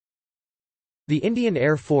The Indian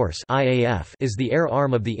Air Force (IAF) is the air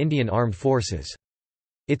arm of the Indian Armed Forces.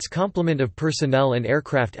 Its complement of personnel and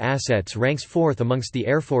aircraft assets ranks fourth amongst the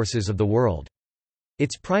air forces of the world.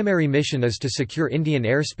 Its primary mission is to secure Indian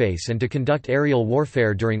airspace and to conduct aerial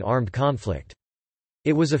warfare during armed conflict.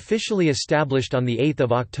 It was officially established on 8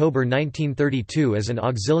 October 1932 as an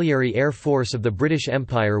auxiliary air force of the British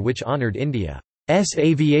Empire which honoured India's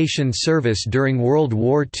aviation service during World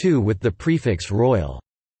War II with the prefix Royal.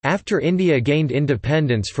 After India gained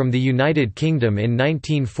independence from the United Kingdom in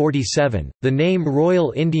 1947, the name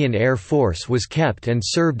Royal Indian Air Force was kept and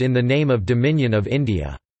served in the name of Dominion of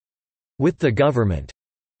India. With the government's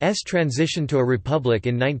transition to a republic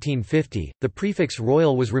in 1950, the prefix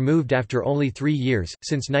Royal was removed after only 3 years.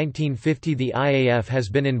 Since 1950, the IAF has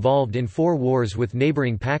been involved in 4 wars with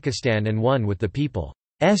neighbouring Pakistan and 1 with the People's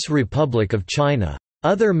Republic of China.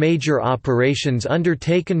 Other major operations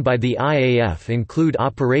undertaken by the IAF include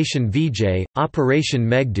Operation Vijay, Operation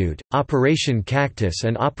Meghdoot, Operation Cactus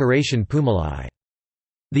and Operation Pumalai.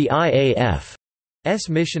 The IAF's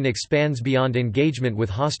mission expands beyond engagement with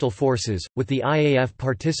hostile forces, with the IAF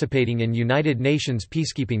participating in United Nations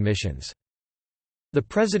peacekeeping missions. The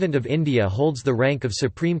President of India holds the rank of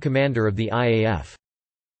Supreme Commander of the IAF.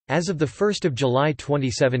 As of 1 July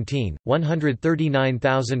 2017,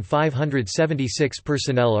 139,576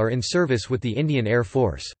 personnel are in service with the Indian Air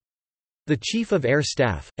Force. The Chief of Air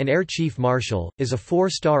Staff, an Air Chief Marshal, is a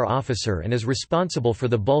 4-star officer and is responsible for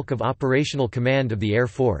the bulk of operational command of the Air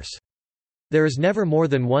Force. There is never more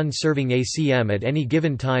than 1 serving ACM at any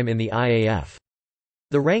given time in the IAF.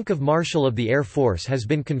 The rank of Marshal of the Air Force has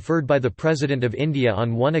been conferred by the President of India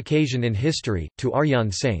on 1 occasion in history, to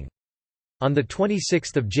Arjan Singh. On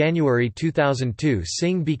 26 January 2002,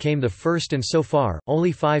 Singh became the first and so far,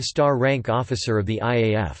 only 5-star rank officer of the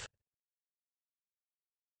IAF.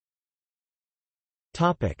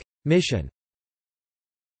 Mission.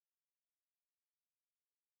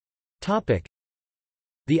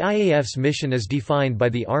 The IAF's mission is defined by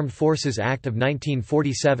the Armed Forces Act of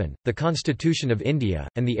 1947, the Constitution of India,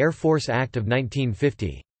 and the Air Force Act of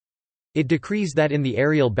 1950. It decrees that in the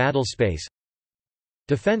aerial battle space,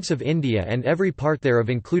 defence of India and every part thereof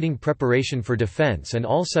including preparation for defence and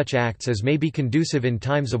all such acts as may be conducive in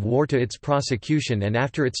times of war to its prosecution and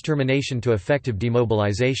after its termination to effective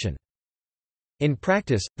demobilization. In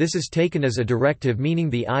practice, this is taken as a directive meaning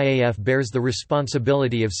the IAF bears the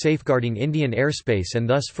responsibility of safeguarding Indian airspace and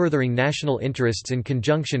thus furthering national interests in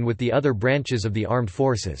conjunction with the other branches of the armed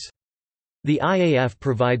forces. The IAF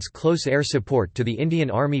provides close air support to the Indian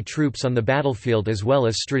Army troops on the battlefield as well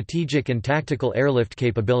as strategic and tactical airlift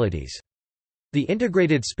capabilities. The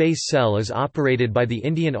Integrated Space Cell is operated by the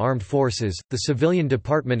Indian Armed Forces, the Civilian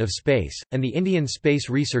Department of Space, and the Indian Space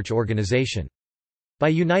Research Organisation. By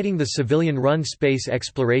uniting the civilian-run space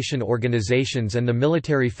exploration organizations and the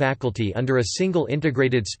military faculty under a single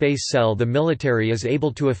integrated space cell, the military is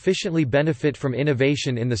able to efficiently benefit from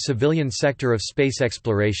innovation in the civilian sector of space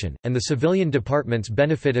exploration, and the civilian departments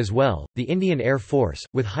benefit as well. The Indian Air Force,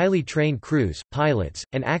 with highly trained crews, pilots,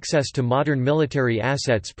 and access to modern military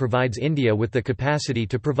assets, provides India with the capacity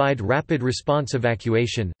to provide rapid response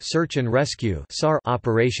evacuation, search and rescue (SAR)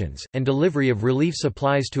 operations, and delivery of relief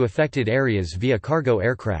supplies to affected areas via cargo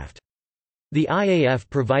aircraft. The IAF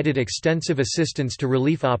provided extensive assistance to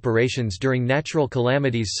relief operations during natural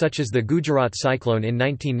calamities such as the Gujarat cyclone in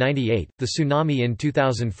 1998, the tsunami in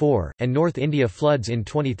 2004, and North India floods in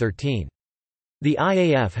 2013. The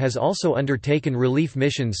IAF has also undertaken relief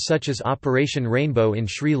missions such as Operation Rainbow in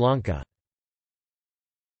Sri Lanka.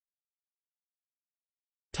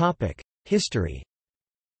 History.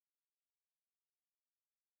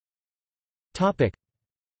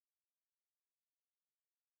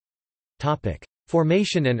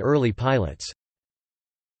 Formation and early pilots.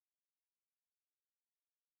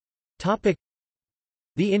 The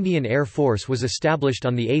Indian Air Force was established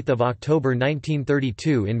on 8 October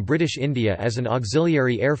 1932 in British India as an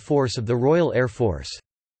auxiliary air force of the Royal Air Force.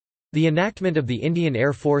 The enactment of the Indian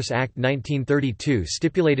Air Force Act 1932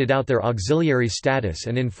 stipulated out their auxiliary status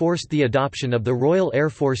and enforced the adoption of the Royal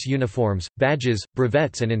Air Force uniforms, badges,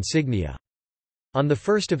 brevets and insignia. On 1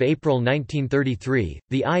 April 1933,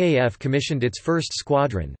 the IAF commissioned its first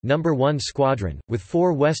squadron, No. 1 Squadron, with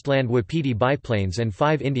 4 Westland Wapiti biplanes and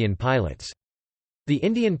 5 Indian pilots. The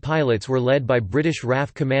Indian pilots were led by British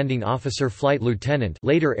RAF Commanding Officer Flight Lieutenant,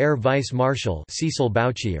 later Air Vice Marshal Cecil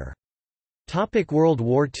Bouchier. World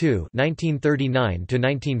War II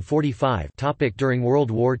 1939–1945. During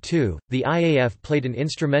World War II, the IAF played an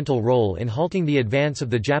instrumental role in halting the advance of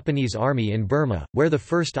the Japanese Army in Burma, where the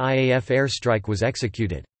first IAF airstrike was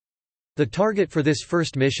executed. The target for this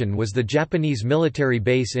first mission was the Japanese military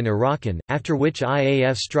base in Arakan, after which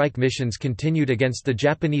IAF strike missions continued against the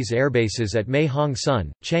Japanese airbases at Mae Hong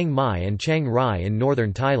Son, Chiang Mai and Chiang Rai in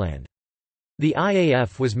northern Thailand. The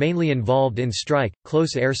IAF was mainly involved in strike,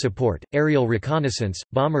 close air support, aerial reconnaissance,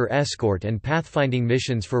 bomber escort and pathfinding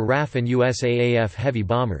missions for RAF and USAAF heavy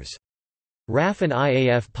bombers. RAF and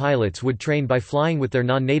IAF pilots would train by flying with their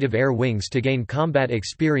non-native air wings to gain combat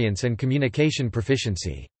experience and communication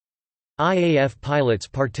proficiency. IAF pilots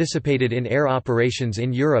participated in air operations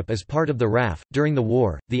in Europe as part of the RAF. During the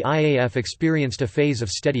war, the IAF experienced a phase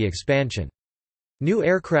of steady expansion. New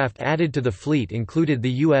aircraft added to the fleet included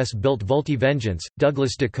the US-built Vultee Vengeance,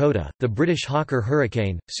 Douglas Dakota, the British Hawker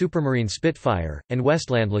Hurricane, Supermarine Spitfire, and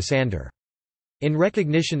Westland Lysander. In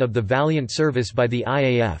recognition of the valiant service by the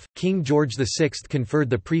IAF, King George VI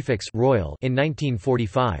conferred the prefix «Royal» in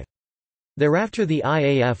 1945. Thereafter the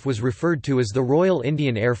IAF was referred to as the Royal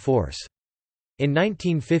Indian Air Force. In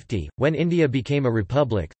 1950, when India became a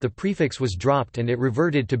republic, the prefix was dropped and it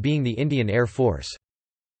reverted to being the Indian Air Force.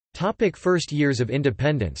 First years of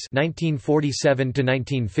independence 1947 to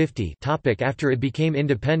 1950. After it became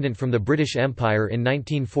independent from the British Empire in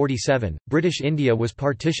 1947, British India was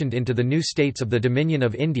partitioned into the new states of the Dominion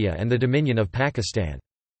of India and the Dominion of Pakistan.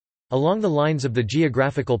 Along the lines of the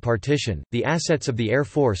geographical partition, the assets of the Air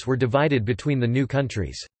Force were divided between the new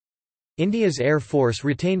countries. India's Air Force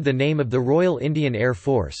retained the name of the Royal Indian Air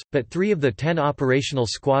Force, but 3 of the 10 operational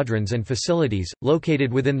squadrons and facilities,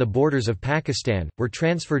 located within the borders of Pakistan, were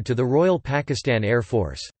transferred to the Royal Pakistan Air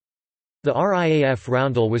Force. The RIAF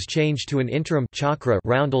roundel was changed to an interim chakra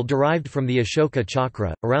roundel derived from the Ashoka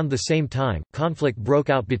chakra. Around the same time, conflict broke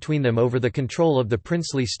out between them over the control of the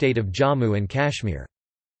princely state of Jammu and Kashmir.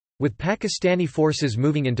 With Pakistani forces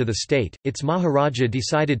moving into the state, its Maharaja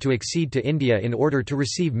decided to accede to India in order to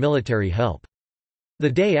receive military help.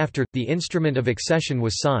 The day after, the instrument of accession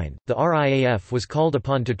was signed, the RIAF was called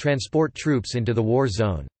upon to transport troops into the war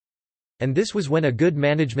zone. And this was when a good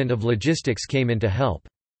management of logistics came in to help.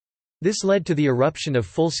 This led to the eruption of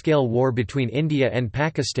full-scale war between India and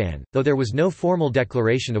Pakistan, though there was no formal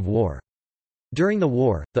declaration of war. During the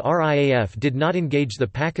war, the RIAF did not engage the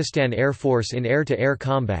Pakistan Air Force in air-to-air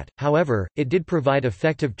combat, however, it did provide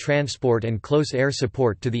effective transport and close air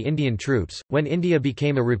support to the Indian troops. When India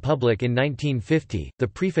became a republic in 1950, the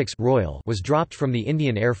prefix «Royal» was dropped from the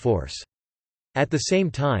Indian Air Force. At the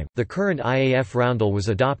same time, the current IAF roundel was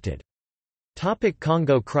adopted.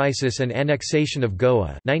 Congo crisis and annexation of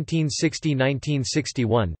Goa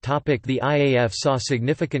 1960–1961. The IAF saw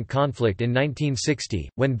significant conflict in 1960,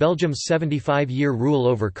 when Belgium's 75-year rule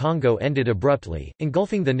over Congo ended abruptly,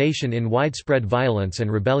 engulfing the nation in widespread violence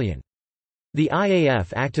and rebellion. The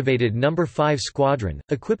IAF activated No. 5 Squadron,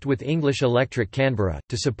 equipped with English Electric Canberra,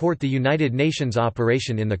 to support the United Nations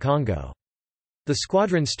operation in the Congo. The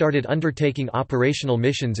squadron started undertaking operational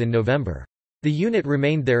missions in November. The unit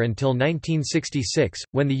remained there until 1966,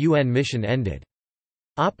 when the UN mission ended.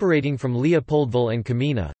 Operating from Leopoldville and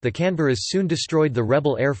Kamina, the Canberras soon destroyed the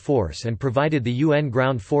rebel air force and provided the UN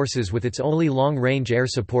ground forces with its only long-range air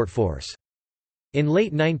support force. In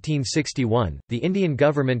late 1961, the Indian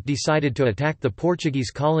government decided to attack the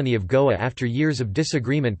Portuguese colony of Goa after years of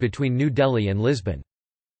disagreement between New Delhi and Lisbon.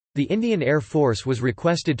 The Indian Air Force was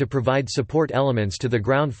requested to provide support elements to the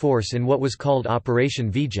ground force in what was called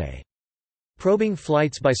Operation Vijay. Probing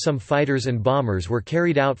flights by some fighters and bombers were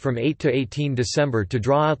carried out from 8 to 18 December to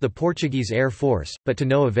draw out the Portuguese Air Force, but to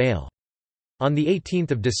no avail. On 18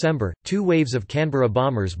 December, 2 waves of Canberra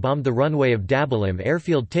bombers bombed the runway of Dabolim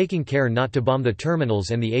airfield, taking care not to bomb the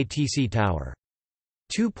terminals and the ATC tower.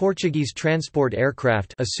 2 Portuguese transport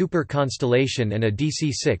aircraft, a Super Constellation and a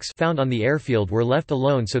DC-6, found on the airfield were left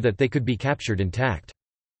alone so that they could be captured intact.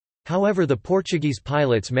 However, the Portuguese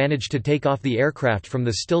pilots managed to take off the aircraft from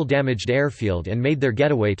the still damaged airfield and made their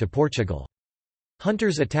getaway to Portugal.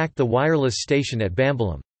 Hunters attacked the wireless station at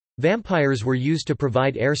Bambolim. Vampires were used to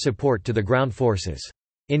provide air support to the ground forces.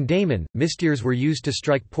 In Daman, Mistirs were used to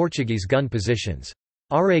strike Portuguese gun positions.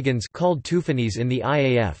 Aragans, called Tufanis in the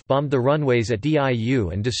IAF, bombed the runways at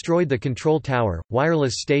Diu and destroyed the control tower,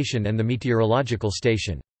 wireless station and the meteorological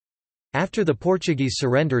station. After the Portuguese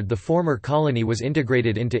surrendered, the former colony was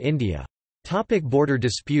integrated into India. Border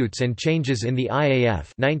disputes and changes in the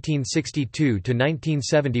IAF 1962 to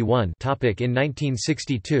 1971. In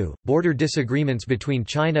 1962, border disagreements between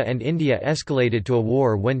China and India escalated to a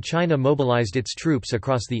war when China mobilized its troops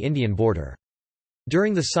across the Indian border.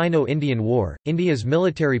 During the Sino-Indian War, India's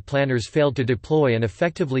military planners failed to deploy and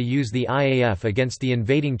effectively use the IAF against the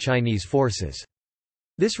invading Chinese forces.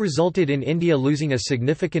 This resulted in India losing a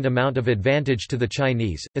significant amount of advantage to the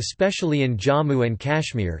Chinese, especially in Jammu and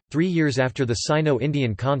Kashmir. 3 years after the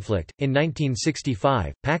Sino-Indian conflict, in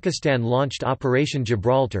 1965, Pakistan launched Operation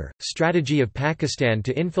Gibraltar, strategy of Pakistan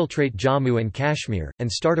to infiltrate Jammu and Kashmir,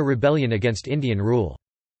 and start a rebellion against Indian rule.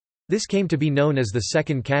 This came to be known as the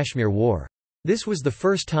Second Kashmir War. This was the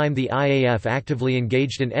first time the IAF actively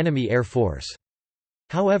engaged an enemy air force.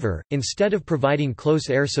 However, instead of providing close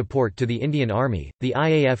air support to the Indian Army, the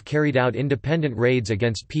IAF carried out independent raids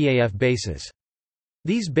against PAF bases.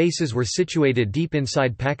 These bases were situated deep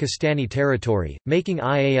inside Pakistani territory, making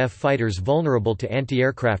IAF fighters vulnerable to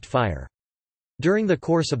anti-aircraft fire. During the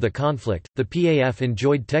course of the conflict, the PAF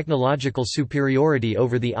enjoyed technological superiority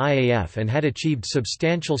over the IAF and had achieved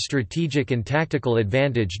substantial strategic and tactical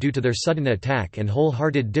advantage due to their sudden attack and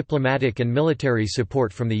wholehearted diplomatic and military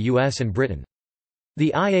support from the US and Britain.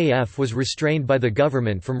 The IAF was restrained by the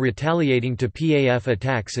government from retaliating to PAF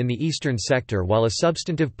attacks in the eastern sector while a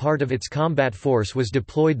substantive part of its combat force was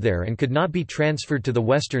deployed there and could not be transferred to the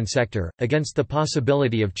western sector, against the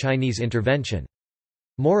possibility of Chinese intervention.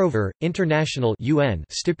 Moreover, international UN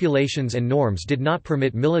stipulations and norms did not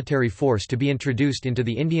permit military force to be introduced into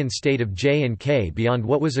the Indian state of J&K beyond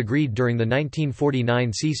what was agreed during the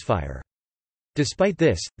 1949 ceasefire. Despite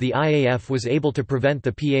this, the IAF was able to prevent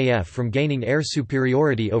the PAF from gaining air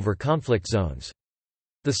superiority over conflict zones.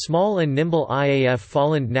 The small and nimble IAF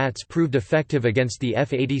Folland Gnats proved effective against the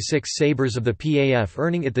F-86 Sabres of the PAF,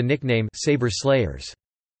 earning it the nickname Sabre Slayers.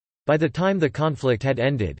 By the time the conflict had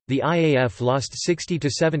ended, the IAF lost 60 to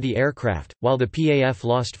 70 aircraft, while the PAF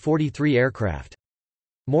lost 43 aircraft.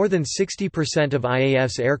 More than 60% of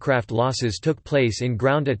IAF's aircraft losses took place in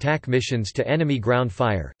ground attack missions to enemy ground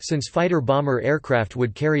fire, since fighter-bomber aircraft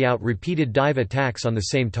would carry out repeated dive attacks on the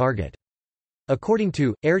same target. According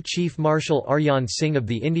to Air Chief Marshal Arjan Singh of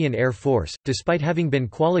the Indian Air Force, despite having been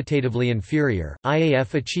qualitatively inferior,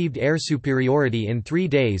 IAF achieved air superiority in 3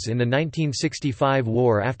 days in the 1965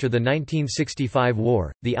 war. After the 1965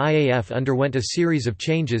 war, the IAF underwent a series of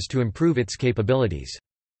changes to improve its capabilities.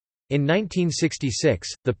 In 1966,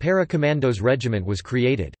 the Para-Commandos Regiment was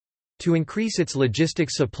created. To increase its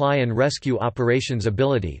logistics supply and rescue operations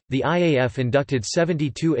ability, the IAF inducted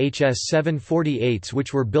 72 HS-748s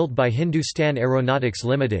which were built by Hindustan Aeronautics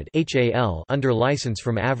Limited under license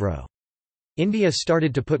from Avro. India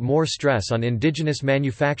started to put more stress on indigenous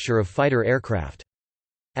manufacture of fighter aircraft.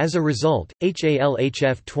 As a result,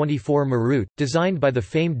 HAL-HF-24 Marut, designed by the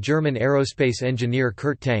famed German aerospace engineer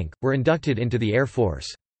Kurt Tank, were inducted into the Air Force.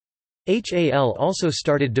 HAL also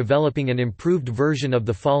started developing an improved version of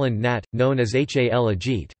the Folland Gnat, known as HAL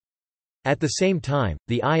Ajit. At the same time,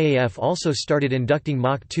 the IAF also started inducting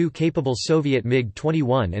Mach 2 capable Soviet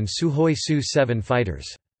MiG-21 and Sukhoi Su-7 fighters.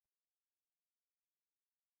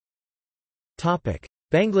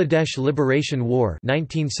 Bangladesh Liberation War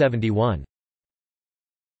 1971.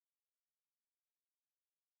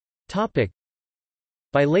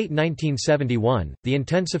 By late 1971, the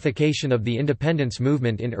intensification of the independence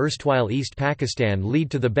movement in erstwhile East Pakistan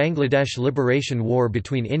led to the Bangladesh Liberation War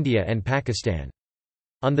between India and Pakistan.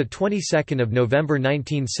 On the 22nd of November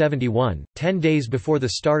 1971, 10 days before the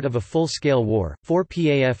start of a full-scale war, 4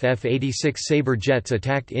 PAF F-86 Sabre jets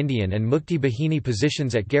attacked Indian and Mukti Bahini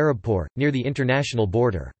positions at Garibpur, near the international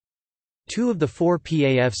border. 2 of the 4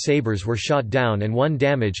 PAF Sabres were shot down and 1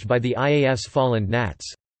 damaged by the IAF's Folland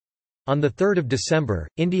Gnats. On 3 December,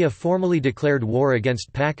 India formally declared war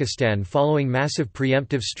against Pakistan following massive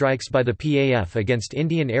preemptive strikes by the PAF against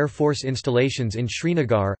Indian Air Force installations in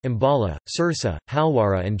Srinagar, Ambala, Sirsa,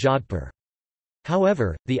 Halwara and Jodhpur.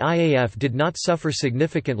 However, the IAF did not suffer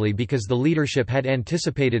significantly because the leadership had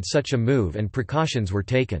anticipated such a move and precautions were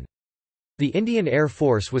taken. The Indian Air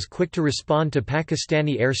Force was quick to respond to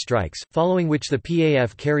Pakistani air strikes, following which the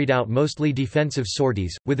PAF carried out mostly defensive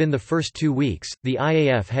sorties. Within the first 2 weeks, the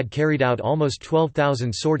IAF had carried out almost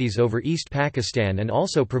 12,000 sorties over East Pakistan and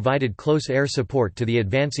also provided close air support to the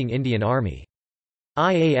advancing Indian Army.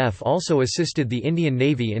 IAF also assisted the Indian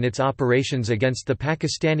Navy in its operations against the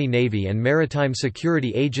Pakistani Navy and Maritime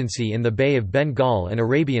Security Agency in the Bay of Bengal and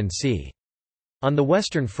Arabian Sea. On the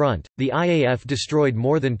Western Front, the IAF destroyed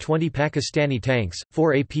more than 20 Pakistani tanks,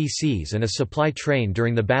 4 APCs and a supply train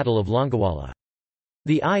during the Battle of Longewala.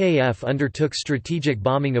 The IAF undertook strategic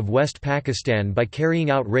bombing of West Pakistan by carrying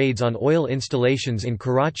out raids on oil installations in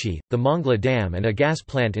Karachi, the Mongla Dam and a gas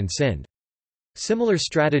plant in Sindh. Similar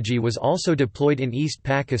strategy was also deployed in East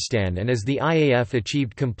Pakistan, and as the IAF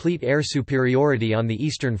achieved complete air superiority on the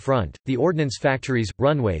Eastern Front, the ordnance factories,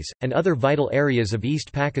 runways, and other vital areas of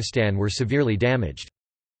East Pakistan were severely damaged.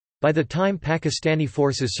 By the time Pakistani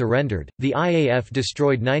forces surrendered, the IAF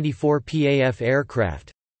destroyed 94 PAF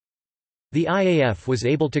aircraft. The IAF was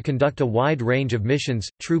able to conduct a wide range of missions: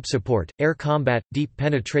 troop support, air combat, deep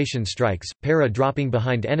penetration strikes, para-dropping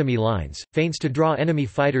behind enemy lines, feints to draw enemy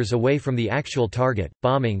fighters away from the actual target,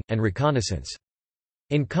 bombing, and reconnaissance.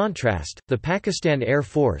 In contrast, the Pakistan Air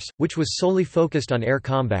Force, which was solely focused on air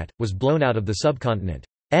combat, was blown out of the subcontinent's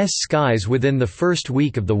skies within the first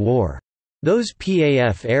week of the war. Those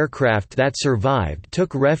PAF aircraft that survived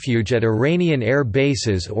took refuge at Iranian air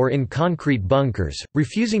bases or in concrete bunkers,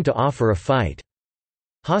 refusing to offer a fight.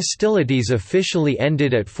 Hostilities officially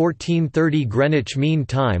ended at 14:30 Greenwich Mean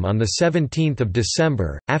Time on 17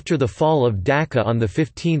 December, after the fall of Dhaka on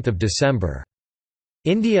 15 December.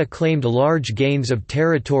 India claimed large gains of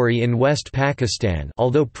territory in West Pakistan,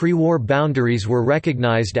 although pre-war boundaries were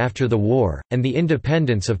recognized after the war, and the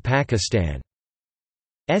independence of Pakistan's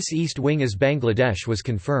East Wing as Bangladesh was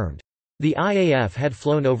confirmed. The IAF had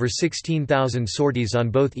flown over 16,000 sorties on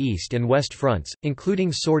both East and West fronts,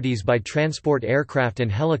 including sorties by transport aircraft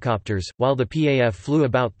and helicopters, while the PAF flew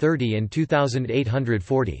about 30 in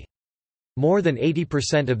 2,840. More than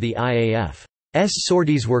 80% of the IAF's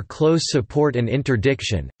sorties were close support and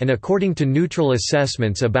interdiction, and according to neutral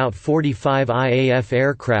assessments about 45 IAF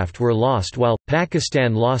aircraft were lost while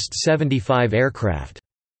Pakistan lost 75 aircraft.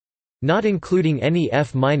 Not including any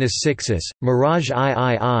F-6s, Mirage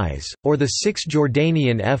IIIs, or the 6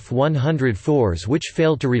 Jordanian F-104s which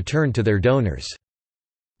failed to return to their donors.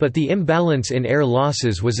 But the imbalance in air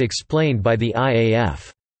losses was explained by the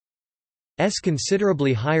IAF's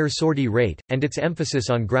considerably higher sortie rate, and its emphasis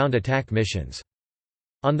on ground attack missions.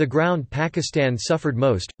 On the ground, Pakistan suffered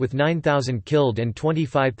most, with 9,000 killed and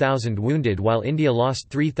 25,000 wounded, while India lost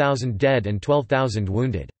 3,000 dead and 12,000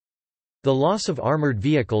 wounded. The loss of armoured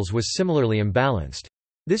vehicles was similarly imbalanced.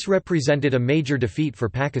 This represented a major defeat for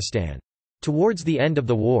Pakistan. Towards the end of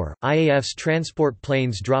the war, IAF's transport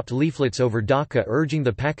planes dropped leaflets over Dhaka urging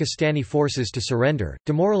the Pakistani forces to surrender,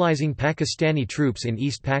 demoralizing Pakistani troops in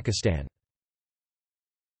East Pakistan.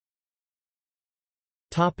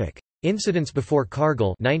 Incidents before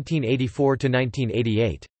Kargil 1984 to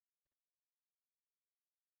 1988.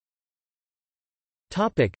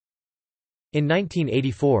 In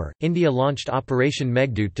 1984, India launched Operation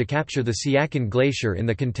Meghdoot to capture the Siachen Glacier in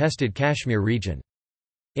the contested Kashmir region.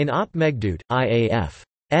 In Op Meghdoot,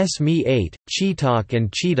 IAF's Mi-8, Chetak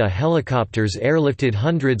and Cheetah helicopters airlifted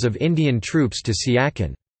hundreds of Indian troops to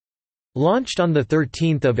Siachen. Launched on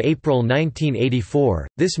 13 April 1984,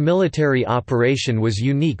 this military operation was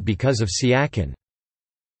unique because of Siachen's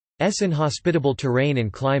inhospitable terrain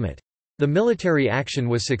and climate. The military action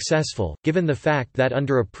was successful, given the fact that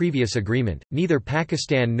under a previous agreement, neither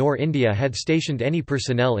Pakistan nor India had stationed any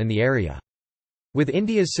personnel in the area. With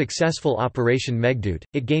India's successful Operation Meghdoot,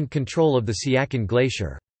 it gained control of the Siachen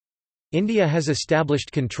Glacier. India has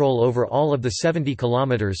established control over all of the 70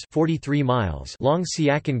 kilometers (43 miles) long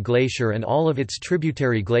Siachen Glacier and all of its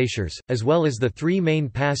tributary glaciers, as well as the three main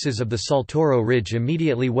passes of the Saltoro Ridge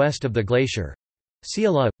immediately west of the glacier: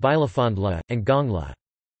 Siala, Bilafandla, and Gongla.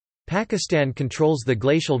 Pakistan controls the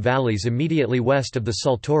glacial valleys immediately west of the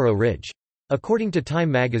Saltoro Ridge. According to Time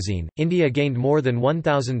magazine, India gained more than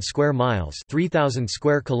 1,000 square miles (3,000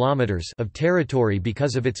 square kilometers) of territory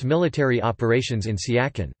because of its military operations in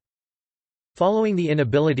Siachen. Following the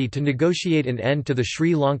inability to negotiate an end to the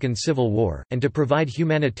Sri Lankan Civil War, and to provide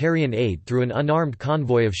humanitarian aid through an unarmed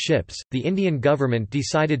convoy of ships, the Indian government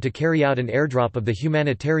decided to carry out an airdrop of the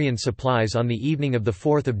humanitarian supplies on the evening of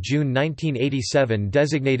 4 June 1987,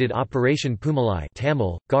 designated Operation Pumalai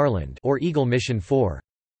Tamil, Garland or Eagle Mission 4.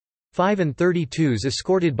 5 and 32s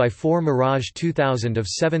escorted by 4 Mirage 2000 of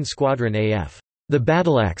 7 Squadron AF. The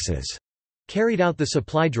Battleaxes carried out the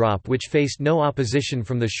supply drop, which faced no opposition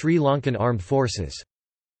from the Sri Lankan armed forces.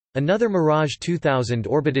 Another Mirage 2000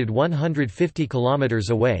 orbited 150 km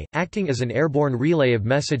away, acting as an airborne relay of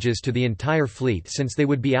messages to the entire fleet since they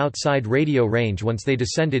would be outside radio range once they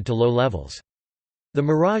descended to low levels. The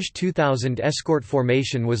Mirage 2000 escort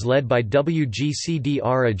formation was led by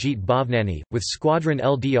WGCDR Ajit Bhavnani, with Squadron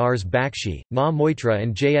LDR's Bakshi, Na Moitra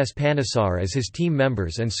and JS Panesar as his team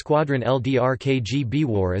members and Squadron LDR KG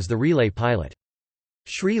Biwar as the relay pilot.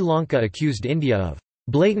 Sri Lanka accused India of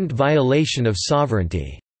blatant violation of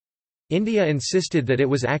sovereignty. India insisted that it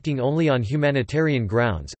was acting only on humanitarian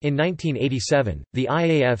grounds. In 1987, the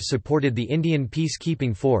IAF supported the Indian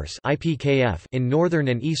Peacekeeping Force (IPKF) in northern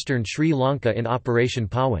and eastern Sri Lanka in Operation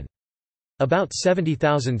Pawan. About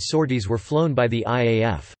 70,000 sorties were flown by the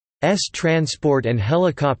IAF. transport and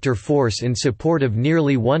helicopter force in support of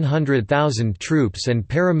nearly 100,000 troops and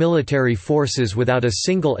paramilitary forces without a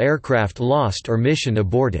single aircraft lost or mission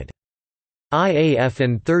aborted. IAF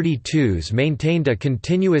and 32s maintained a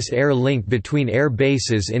continuous air link between air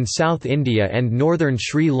bases in South India and northern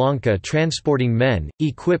Sri Lanka, transporting men,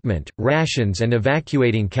 equipment, rations and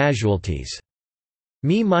evacuating casualties.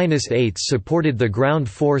 Mi-8s supported the ground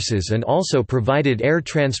forces and also provided air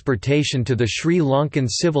transportation to the Sri Lankan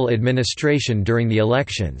civil administration during the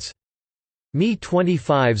elections.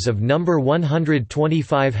 Mi-25s of No.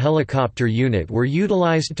 125 helicopter unit were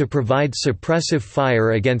utilized to provide suppressive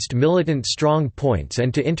fire against militant strong points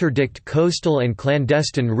and to interdict coastal and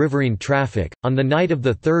clandestine riverine traffic. On the night of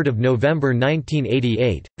 3 November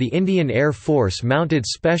 1988, the Indian Air Force mounted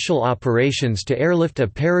special operations to airlift a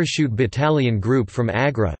parachute battalion group from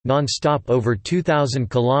Agra, non-stop over 2,000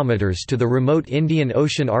 kilometers to the remote Indian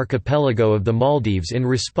Ocean archipelago of the Maldives in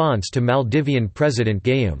response to Maldivian President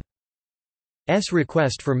Gayoom's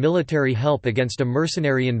request for military help against a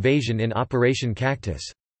mercenary invasion in Operation Cactus.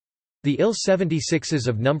 The IL-76s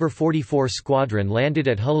of No. 44 Squadron landed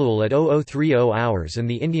at Hulul at 0030 hours and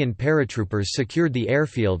the Indian paratroopers secured the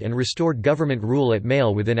airfield and restored government rule at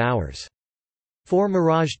Mail within hours. 4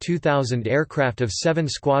 Mirage 2000 aircraft of 7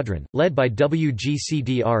 Squadron, led by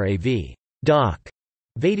WGCDRAV Doc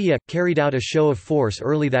Vaidya, carried out a show of force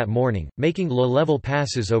early that morning, making low-level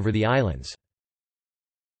passes over the islands.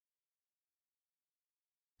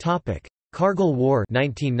 Kargil War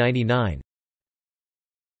 1999.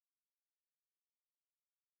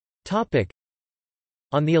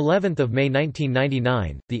 On the 11th of May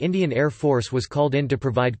 1999, the Indian Air Force was called in to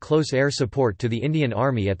provide close air support to the Indian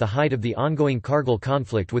Army at the height of the ongoing Kargil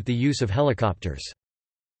conflict with the use of helicopters.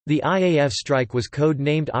 The IAF strike was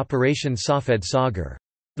code-named Operation Safed Sagar.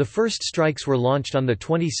 The first strikes were launched on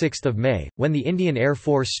 26 May, when the Indian Air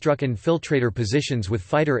Force struck infiltrator positions with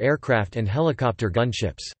fighter aircraft and helicopter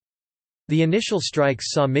gunships. The initial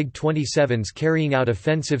strikes saw MiG-27s carrying out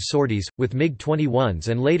offensive sorties, with MiG-21s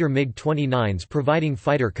and later MiG-29s providing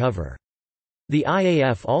fighter cover. The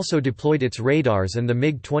IAF also deployed its radars and the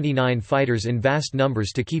MiG-29 fighters in vast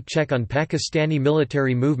numbers to keep check on Pakistani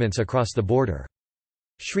military movements across the border.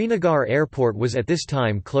 Srinagar Airport was at this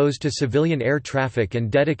time closed to civilian air traffic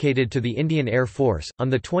and dedicated to the Indian Air Force.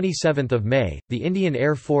 On 27 May, the Indian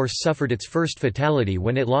Air Force suffered its first fatality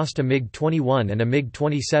when it lost a MiG-21 and a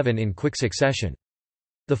MiG-27 in quick succession.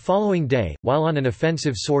 The following day, while on an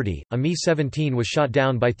offensive sortie, a Mi-17 was shot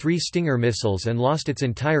down by 3 Stinger missiles and lost its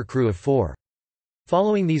entire crew of 4.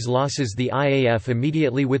 Following these losses, the IAF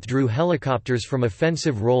immediately withdrew helicopters from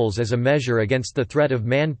offensive roles as a measure against the threat of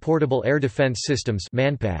Man-Portable Air Defense Systems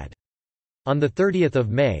 (MANPAD). On 30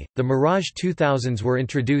 May, the Mirage 2000s were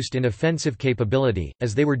introduced in offensive capability,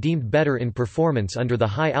 as they were deemed better in performance under the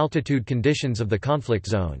high-altitude conditions of the conflict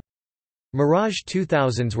zone. Mirage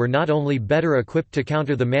 2000s were not only better equipped to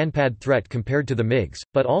counter the MANPAD threat compared to the MiGs,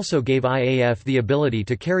 but also gave IAF the ability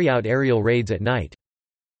to carry out aerial raids at night.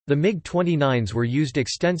 The MiG-29s were used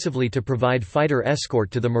extensively to provide fighter escort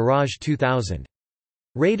to the Mirage 2000.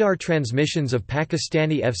 Radar transmissions of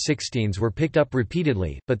Pakistani F-16s were picked up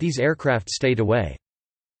repeatedly, but these aircraft stayed away.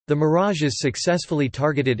 The Mirages successfully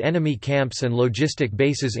targeted enemy camps and logistic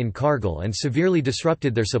bases in Kargil and severely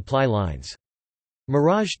disrupted their supply lines.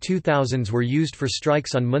 Mirage 2000s were used for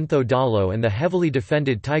strikes on Muntho Dalo and the heavily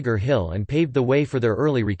defended Tiger Hill and paved the way for their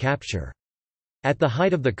early recapture. At the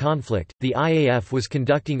height of the conflict, the IAF was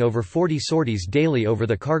conducting over 40 sorties daily over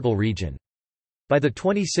the Kargil region. By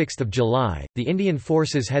 26 July, the Indian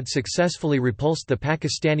forces had successfully repulsed the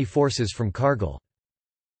Pakistani forces from Kargil.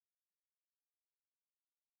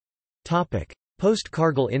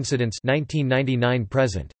 Post-Kargil incidents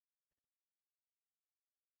 1999–present.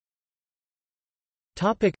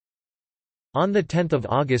 On 10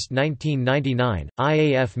 August 1999,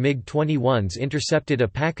 IAF MiG-21s intercepted a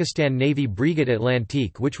Pakistan Navy Brigade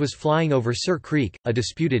Atlantique which was flying over Sur Creek, a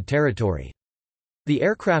disputed territory. The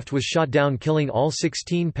aircraft was shot down, killing all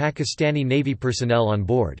 16 Pakistani Navy personnel on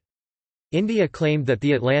board. India claimed that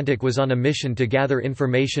the Atlantic was on a mission to gather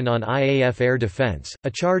information on IAF air defence, a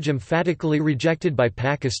charge emphatically rejected by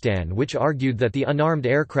Pakistan, which argued that the unarmed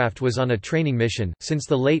aircraft was on a training mission. Since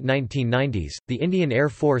the late 1990s, the Indian Air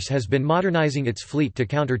Force has been modernising its fleet to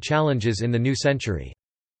counter challenges in the new century.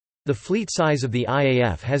 The fleet size of the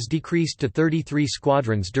IAF has decreased to 33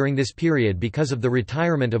 squadrons during this period because of the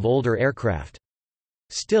retirement of older aircraft.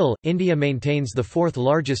 Still, India maintains the 4th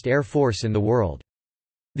largest air force in the world.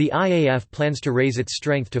 The IAF plans to raise its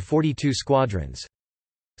strength to 42 squadrons.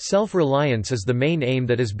 Self-reliance is the main aim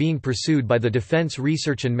that is being pursued by the defense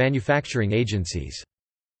research and manufacturing agencies.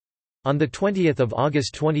 On 20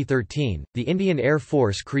 August 2013, the Indian Air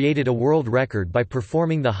Force created a world record by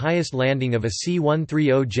performing the highest landing of a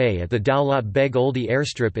C-130J at the Daulat Beg Oldi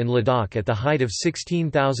airstrip in Ladakh at the height of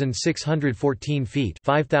 16,614 feet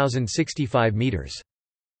 (5,065 meters).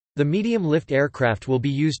 The medium-lift aircraft will be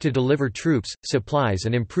used to deliver troops, supplies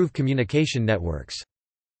and improve communication networks.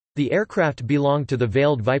 The aircraft belonged to the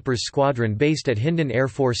Veiled Vipers Squadron based at Hindon Air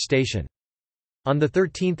Force Station. On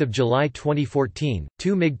 13 July 2014,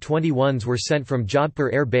 two MiG-21s were sent from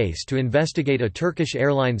Jodhpur Air Base to investigate a Turkish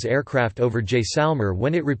Airlines aircraft over Jaisalmer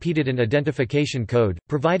when it repeated an identification code,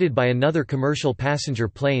 provided by another commercial passenger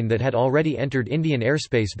plane that had already entered Indian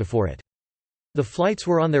airspace before it. The flights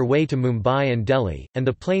were on their way to Mumbai and Delhi, and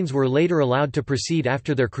the planes were later allowed to proceed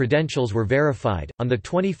after their credentials were verified. On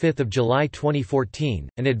 25 July 2014,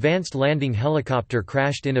 an advanced landing helicopter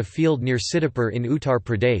crashed in a field near Siddipur in Uttar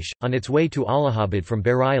Pradesh, on its way to Allahabad from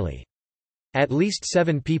Bareilly. At least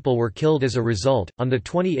 7 people were killed as a result. On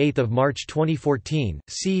 28 March 2014,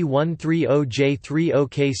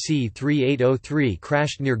 C-130J30KC-3803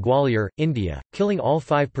 crashed near Gwalior, India, killing all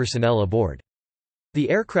 5 personnel aboard. The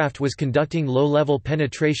aircraft was conducting low-level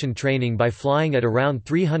penetration training by flying at around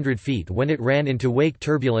 300 feet when it ran into wake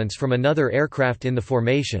turbulence from another aircraft in the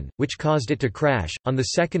formation, which caused it to crash. On 2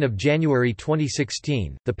 January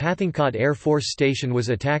 2016, the Pathankot Air Force Station was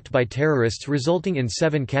attacked by terrorists resulting in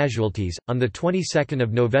 7 casualties. On the 22nd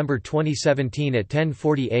of November 2017 at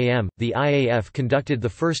 10:40 am, the IAF conducted the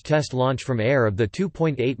first test launch from air of the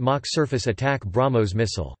 2.8 Mach surface attack BrahMos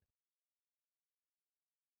missile.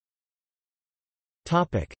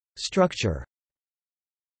 Structure.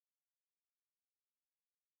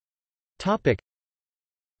 The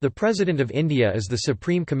President of India is the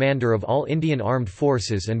Supreme Commander of all Indian Armed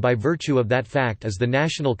Forces and by virtue of that fact is the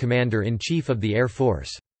National Commander-in-Chief of the Air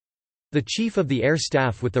Force. The Chief of the Air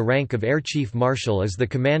Staff with the rank of Air Chief Marshal is the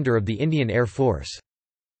Commander of the Indian Air Force.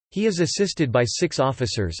 He is assisted by 6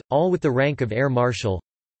 officers, all with the rank of Air Marshal.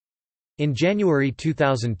 In January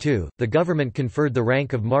 2002, the government conferred the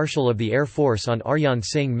rank of Marshal of the Air Force on Arjan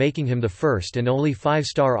Singh, making him the first and only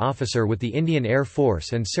 5-star officer with the Indian Air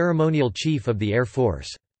Force and ceremonial Chief of the Air Force.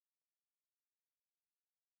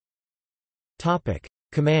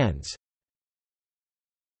 Commands.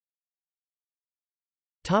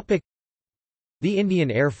 The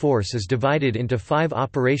Indian Air Force is divided into 5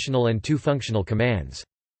 operational and 2 functional commands.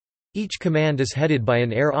 Each command is headed by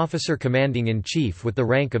an air officer commanding-in-chief with the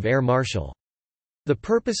rank of Air Marshal. The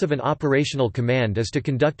purpose of an operational command is to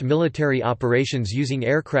conduct military operations using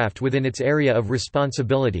aircraft within its area of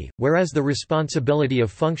responsibility, whereas the responsibility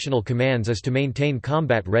of functional commands is to maintain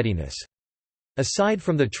combat readiness. Aside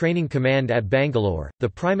from the training command at Bangalore, the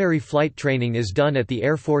primary flight training is done at the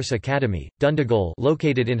Air Force Academy, Dundigal,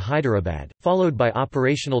 located in Hyderabad, followed by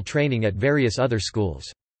operational training at various other schools.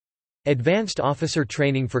 Advanced officer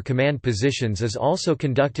training for command positions is also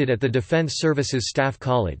conducted at the Defence Services Staff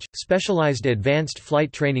College. Specialized advanced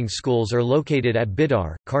flight training schools are located at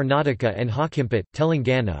Bidar, Karnataka and Hakimpet,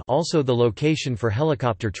 Telangana, also the location for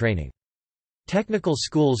helicopter training. Technical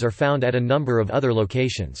schools are found at a number of other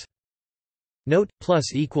locations. Note: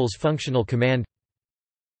 plus equals functional command.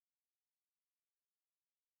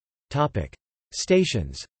 Topic: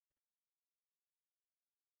 Stations.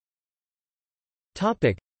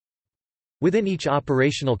 Topic: Within each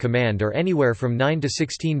operational command are anywhere from 9 to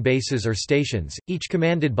 16 bases or stations, each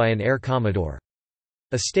commanded by an Air Commodore.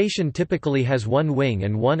 A station typically has 1 wing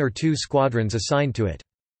and 1 or 2 squadrons assigned to it.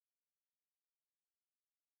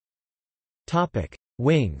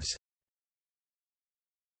 Wings.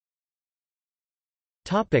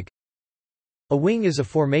 A wing is a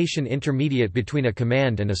formation intermediate between a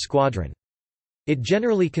command and a squadron. It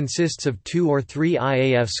generally consists of 2 or 3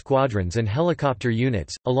 IAF squadrons and helicopter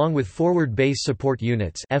units, along with Forward Base Support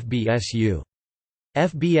Units (FBSU).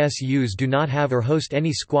 FBSUs do not have or host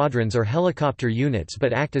any squadrons or helicopter units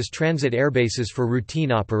but act as transit airbases for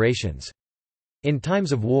routine operations. In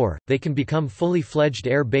times of war, they can become fully fledged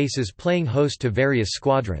air bases playing host to various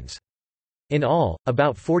squadrons. In all,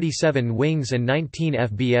 about 47 wings and 19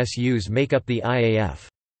 FBSUs make up the IAF.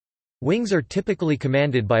 Wings are typically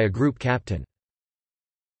commanded by a group captain.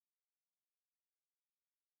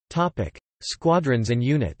 Squadrons and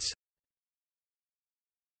units.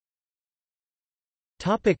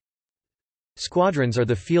 Squadrons are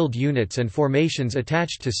the field units and formations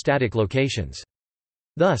attached to static locations.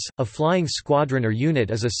 Thus, a flying squadron or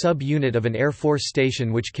unit is a sub-unit of an Air Force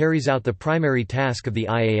station which carries out the primary task of the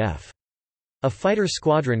IAF. A fighter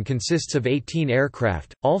squadron consists of 18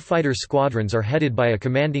 aircraft. All fighter squadrons are headed by a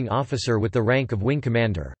commanding officer with the rank of wing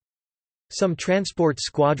commander. Some transport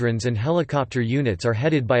squadrons and helicopter units are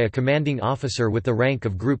headed by a commanding officer with the rank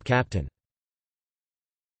of group captain.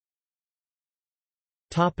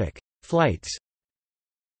 Flights.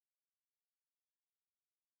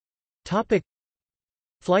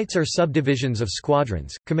 Flights are subdivisions of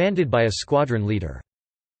squadrons, commanded by a squadron leader.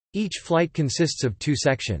 Each flight consists of 2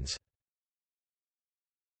 sections.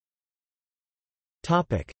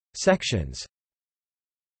 Sections.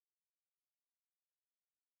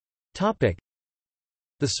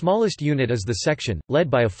 The smallest unit is the section, led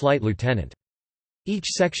by a flight lieutenant. Each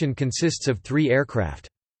section consists of 3 aircraft.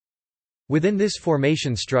 Within this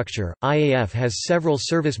formation structure, IAF has several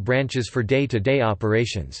service branches for day-to-day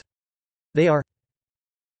operations. They are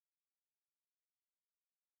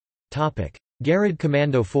Garud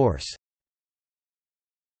Commando Force.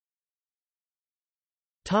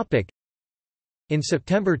 In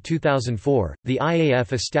September 2004, the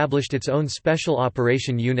IAF established its own special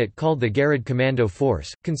operation unit called the Garud Commando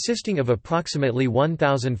Force, consisting of approximately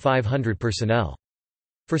 1,500 personnel.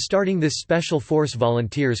 For starting this special force,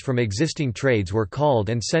 volunteers from existing trades were called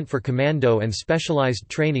and sent for commando and specialized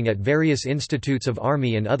training at various institutes of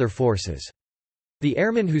Army and other forces. The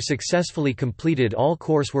airmen who successfully completed all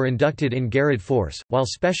course were inducted in Garud Force, while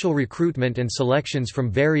special recruitment and selections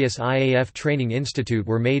from various IAF Training Institute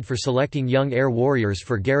were made for selecting young air warriors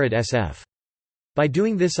for Garud SF. By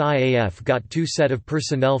doing this, IAF got 2 set of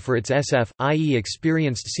personnel for its SF, i.e.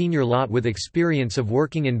 experienced senior lot with experience of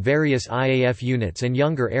working in various IAF units and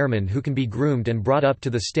younger airmen who can be groomed and brought up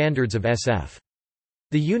to the standards of SF.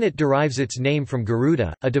 The unit derives its name from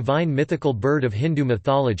Garuda, a divine mythical bird of Hindu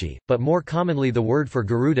mythology, but more commonly the word for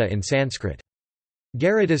Garuda in Sanskrit.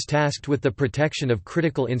 Garud is tasked with the protection of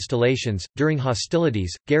critical installations. During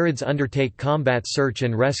hostilities, Garuds undertake combat search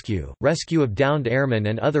and rescue, rescue of downed airmen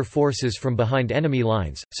and other forces from behind enemy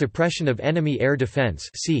lines, suppression of enemy air defense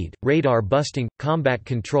 (SEAD), radar busting, combat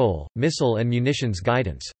control, missile and munitions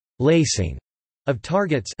guidance, lacing of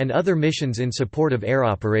targets, and other missions in support of air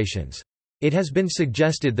operations. It has been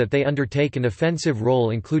suggested that they undertake an offensive role,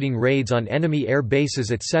 including raids on enemy air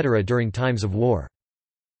bases etc. during times of war.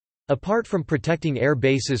 Apart from protecting air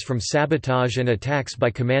bases from sabotage and attacks by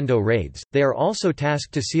commando raids, they are also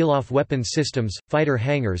tasked to seal off weapons systems, fighter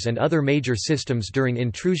hangars and other major systems during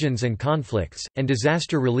intrusions and conflicts, and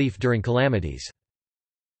disaster relief during calamities.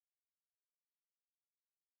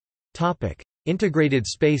 Integrated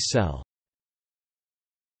Space Cell.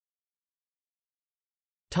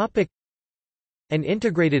 An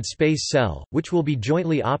integrated space cell, which will be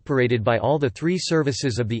jointly operated by all the 3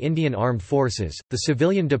 services of the Indian Armed Forces, the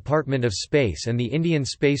Civilian Department of Space and the Indian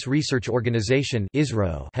Space Research Organisation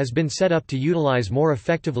 (ISRO), has been set up to utilize more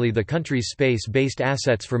effectively the country's space-based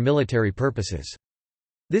assets for military purposes.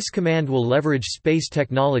 This command will leverage space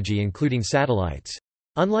technology including satellites.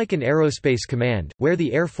 Unlike an aerospace command, where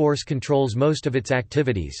the Air Force controls most of its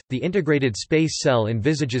activities, the Integrated Space Cell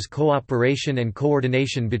envisages cooperation and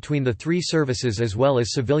coordination between the 3 services as well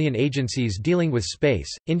as civilian agencies dealing with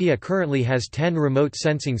space. India currently has 10 remote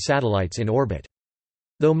sensing satellites in orbit.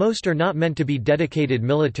 Though most are not meant to be dedicated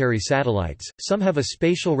military satellites, some have a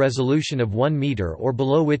spatial resolution of 1 meter or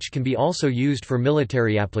below, which can be also used for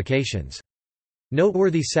military applications.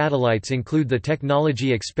 Noteworthy satellites include the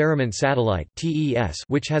Technology Experiment Satellite (TES),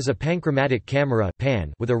 which has a panchromatic camera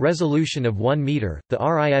 (PAN) with a resolution of 1 meter, the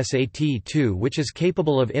RISAT-2, which is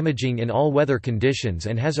capable of imaging in all weather conditions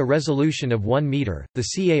and has a resolution of 1 meter, the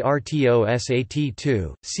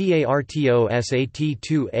CARTOSAT-2,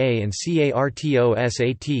 CARTOSAT-2A and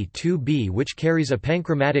CARTOSAT-2B, which carries a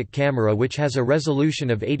panchromatic camera which has a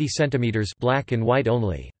resolution of 80 cm black and white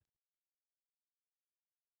only.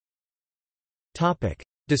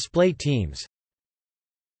 Display teams.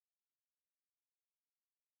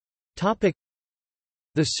 The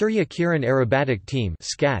Surya Kiran Aerobatic Team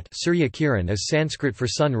 (SCAT), Surya Kiran is Sanskrit for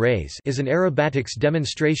sun rays, is an aerobatics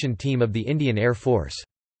demonstration team of the Indian Air Force.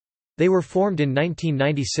 They were formed in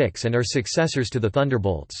 1996 and are successors to the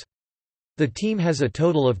Thunderbolts. The team has a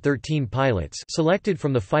total of 13 pilots selected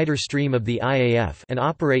from the fighter stream of the IAF and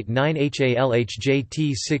operate 9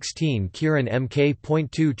 HALHJ-T-16 Kiran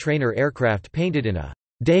Mk.2 trainer aircraft painted in a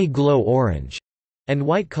day glow orange and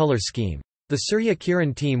white color scheme. The Surya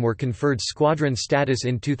Kiran team were conferred squadron status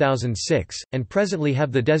in 2006, and presently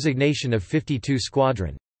have the designation of 52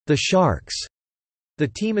 Squadron, the Sharks. The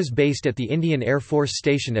team is based at the Indian Air Force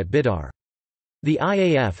Station at Bidar. The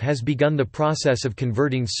IAF has begun the process of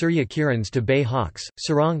converting Surya Kirans to Bay Hawks.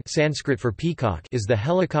 Sarang, Sanskrit for peacock, is the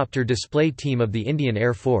helicopter display team of the Indian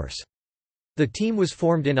Air Force. The team was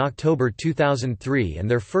formed in October 2003 and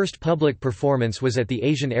their first public performance was at the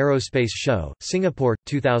Asian Aerospace Show, Singapore,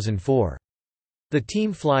 2004. The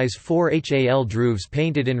team flies 4 HAL Droves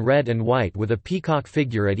painted in red and white with a peacock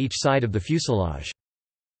figure at each side of the fuselage.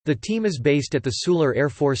 The team is based at the Sular Air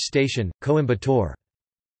Force Station, Coimbatore.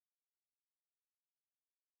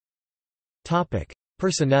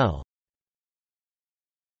 Personnel.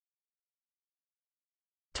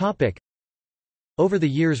 Over the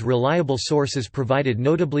years, reliable sources provided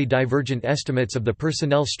notably divergent estimates of the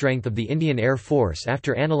personnel strength of the Indian Air Force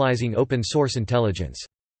after analyzing open-source intelligence.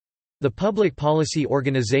 The public policy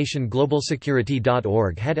organization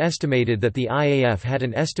globalsecurity.org had estimated that the IAF had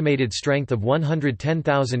an estimated strength of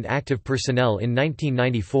 110,000 active personnel in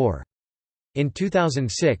 1994. In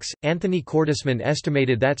 2006, Anthony Cordesman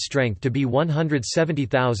estimated that strength to be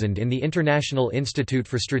 170,000 in the International Institute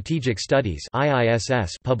for Strategic Studies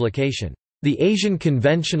 (IISS) publication, The Asian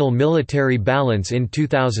Conventional Military Balance in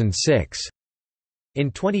 2006. In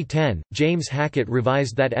 2010, James Hackett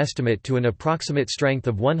revised that estimate to an approximate strength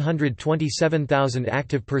of 127,000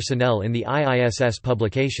 active personnel in the IISS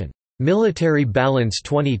publication, Military Balance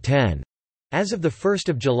 2010. As of 1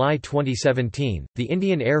 July 2017, the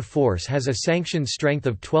Indian Air Force has a sanctioned strength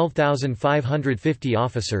of 12,550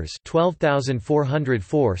 officers,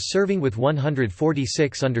 12,404 serving with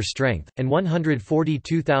 146 under strength, and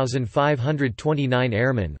 142,529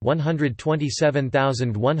 airmen,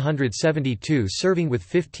 127,172 serving with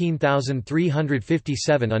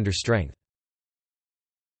 15,357 under strength.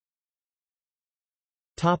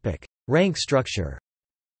 Topic: Rank structure.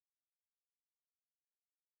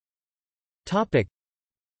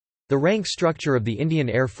 The rank structure of the Indian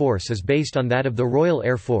Air Force is based on that of the Royal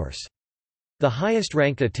Air Force. The highest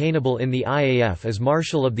rank attainable in the IAF is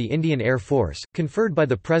Marshal of the Indian Air Force, conferred by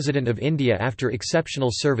the President of India after exceptional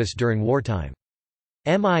service during wartime.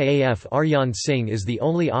 MIAF Arjan Singh is the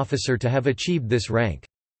only officer to have achieved this rank.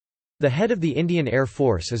 The head of the Indian Air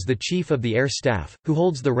Force is the Chief of the Air Staff, who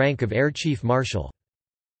holds the rank of Air Chief Marshal.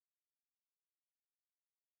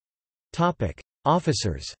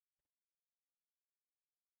 Officers.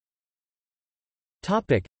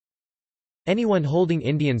 Anyone holding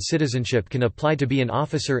Indian citizenship can apply to be an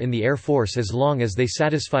officer in the Air Force as long as they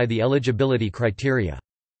satisfy the eligibility criteria.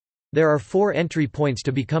 There are 4 entry points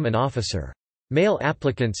to become an officer. Male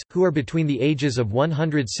applicants, who are between the ages of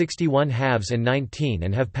 161 halves and 19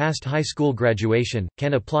 and have passed high school graduation,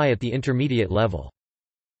 can apply at the intermediate level.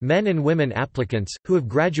 Men and women applicants, who have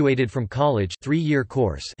graduated from college 3-year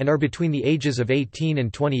course and are between the ages of 18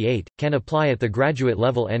 and 28, can apply at the graduate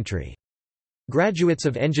level entry. Graduates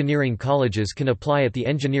of engineering colleges can apply at the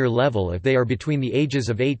engineer level if they are between the ages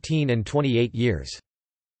of 18 and 28 years.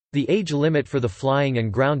 The age limit for the flying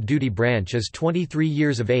and ground duty branch is 23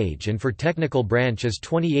 years of age and for technical branch is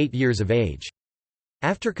 28 years of age.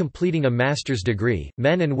 After completing a master's degree,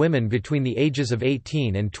 men and women between the ages of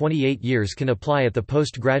 18 and 28 years can apply at the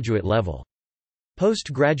postgraduate level.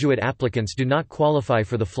 Postgraduate applicants do not qualify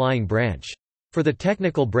for the flying branch. For the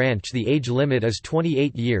technical branch the age limit is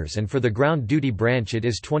 28 years and for the ground duty branch it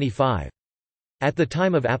is 25. At the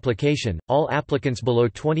time of application, all applicants below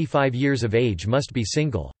 25 years of age must be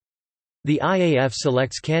single. The IAF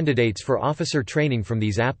selects candidates for officer training from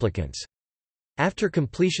these applicants. After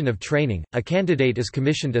completion of training, a candidate is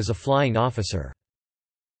commissioned as a flying officer.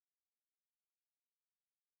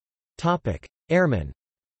 Airmen.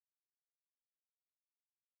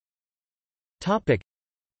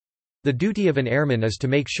 The duty of an airman is to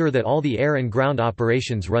make sure that all the air and ground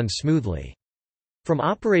operations run smoothly. From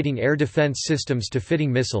operating air defense systems to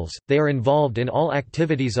fitting missiles, they are involved in all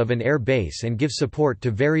activities of an air base and give support to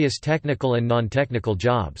various technical and non-technical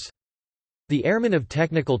jobs. The airmen of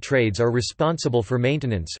technical trades are responsible for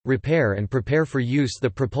maintenance, repair and prepare for use the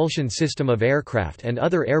propulsion system of aircraft and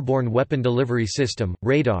other airborne weapon delivery system,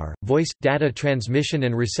 radar, voice, data transmission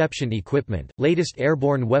and reception equipment, latest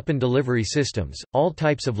airborne weapon delivery systems, all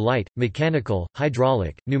types of light, mechanical,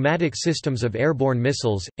 hydraulic, pneumatic systems of airborne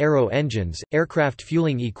missiles, aero engines, aircraft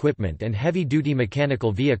fueling equipment and heavy-duty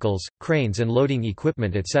mechanical vehicles, cranes and loading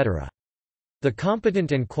equipment etc. The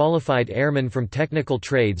competent and qualified airmen from technical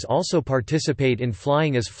trades also participate in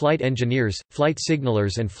flying as flight engineers, flight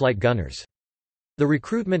signalers and flight gunners. The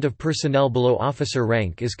recruitment of personnel below officer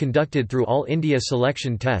rank is conducted through All India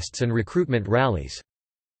selection tests and recruitment rallies.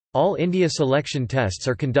 All India selection tests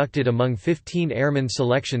are conducted among 15 Airmen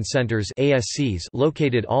Selection Centres (ASCs)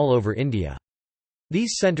 located all over India.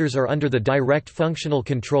 These centres are under the direct functional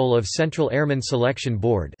control of Central Airmen Selection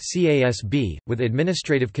Board (CASB), with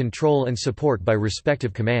administrative control and support by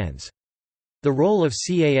respective commands. The role of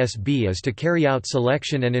CASB is to carry out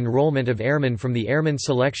selection and enrolment of airmen from the Airmen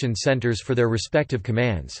Selection Centres for their respective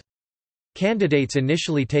commands. Candidates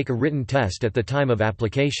initially take a written test at the time of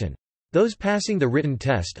application. Those passing the written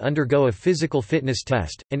test undergo a physical fitness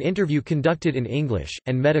test, an interview conducted in English,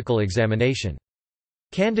 and medical examination.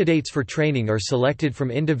 Candidates for training are selected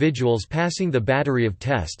from individuals passing the battery of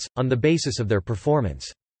tests, on the basis of their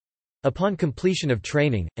performance. Upon completion of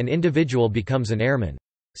training, an individual becomes an airman.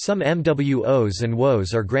 Some MWOs and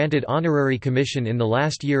WOs are granted honorary commission in the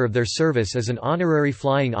last year of their service as an honorary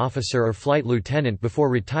flying officer or flight lieutenant before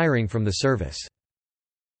retiring from the service.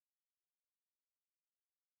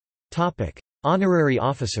 Honorary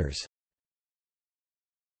officers.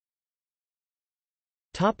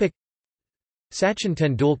 Sachin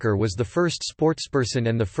Tendulkar was the first sportsperson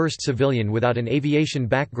and the first civilian without an aviation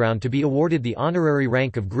background to be awarded the honorary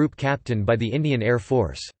rank of Group Captain by the Indian Air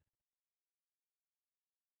Force.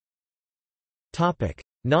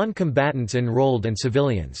 Non-combatants enrolled and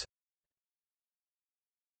civilians.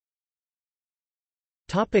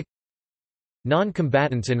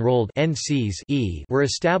 Non-combatants enrolled (NCs) were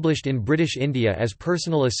established in British India as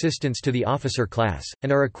personal assistants to the officer class,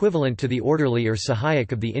 and are equivalent to the orderly or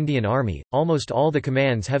Sahayak of the Indian Army. Almost all the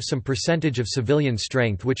commands have some percentage of civilian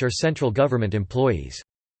strength which are central government employees.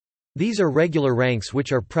 These are regular ranks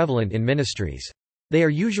which are prevalent in ministries. They are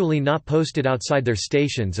usually not posted outside their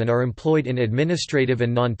stations and are employed in administrative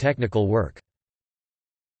and non-technical work.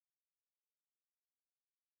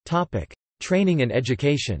 Training and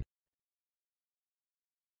education.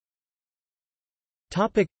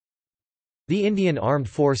 The Indian Armed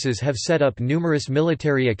Forces have set up numerous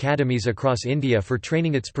military academies across India for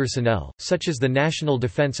training its personnel, such as the National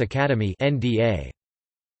Defence Academy (NDA).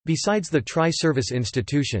 Besides the tri-service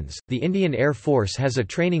institutions, the Indian Air Force has a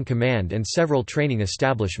training command and several training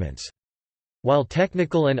establishments. While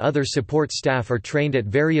technical and other support staff are trained at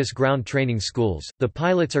various ground training schools, the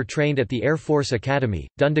pilots are trained at the Air Force Academy,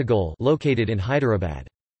 Dundagol, located in Hyderabad.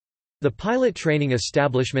 The pilot training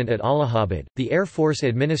establishment at Allahabad, the Air Force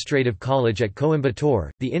Administrative College at Coimbatore,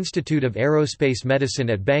 the Institute of Aerospace Medicine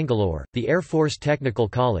at Bangalore, the Air Force Technical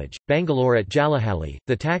College, Bangalore at Jalahalli,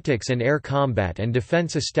 the Tactics and Air Combat and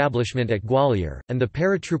Defence Establishment at Gwalior, and the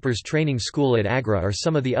Paratroopers Training School at Agra are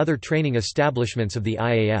some of the other training establishments of the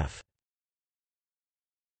IAF.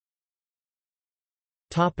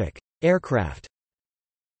 Aircraft.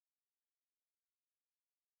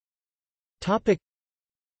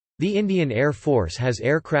 The Indian Air Force has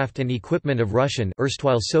aircraft and equipment of Russian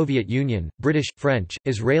erstwhile Soviet Union, British, French,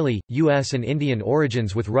 Israeli, US and Indian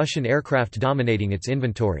origins with Russian aircraft dominating its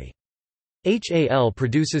inventory. HAL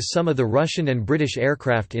produces some of the Russian and British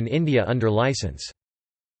aircraft in India under license.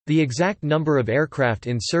 The exact number of aircraft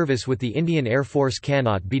in service with the Indian Air Force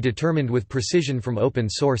cannot be determined with precision from open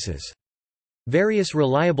sources. Various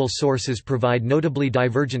reliable sources provide notably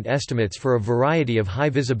divergent estimates for a variety of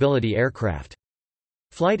high-visibility aircraft.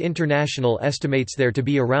 Flight International estimates there to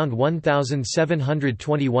be around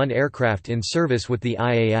 1,721 aircraft in service with the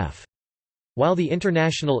IAF. While the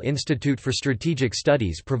International Institute for Strategic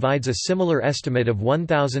Studies provides a similar estimate of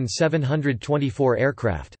 1,724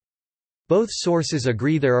 aircraft. Both sources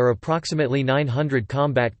agree there are approximately 900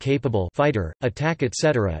 combat-capable fighter, attack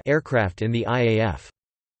etc. aircraft in the IAF.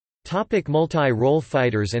 Multi-role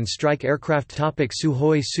fighters and strike aircraft.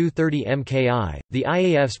 Sukhoi Su-30 Mki, the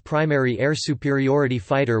IAF's primary air superiority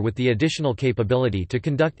fighter with the additional capability to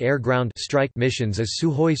conduct air-ground strike missions is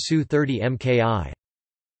Sukhoi Su-30 Mki.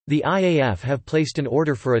 The IAF have placed an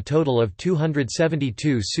order for a total of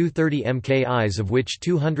 272 Su-30 Mkis, of which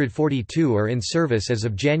 242 are in service as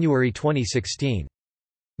of January 2016.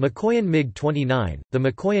 Mikoyan MiG-29, the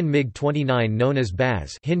Mikoyan MiG-29 known as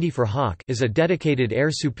Baz Hindi for Hawk, is a dedicated air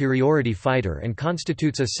superiority fighter and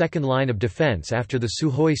constitutes a second line of defense after the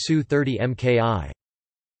Sukhoi Su-30 Mki.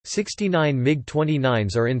 69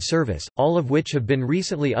 MiG-29s are in service, all of which have been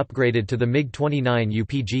recently upgraded to the MiG-29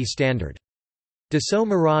 UPG standard. Dassault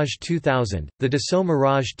Mirage 2000, the Dassault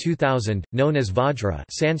Mirage 2000, known as Vajra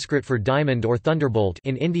Sanskrit for diamond or thunderbolt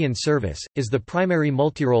in Indian service, is the primary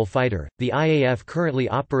multirole fighter. The IAF currently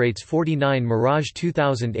operates 49 Mirage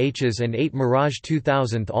 2000Hs and 8 Mirage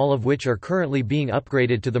 2000, all of which are currently being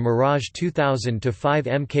upgraded to the Mirage 2000 to 5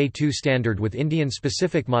 Mk2 standard with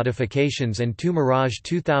Indian-specific modifications, and 2 Mirage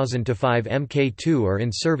 2000 to 5 Mk2 are in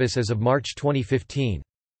service as of March 2015.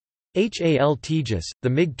 HAL Tejas, the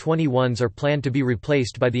MiG-21s are planned to be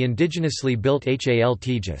replaced by the indigenously built HAL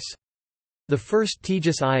Tejas. The first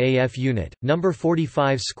Tejas IAF unit, No.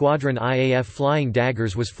 45 Squadron IAF Flying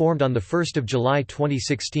Daggers, was formed on 1 July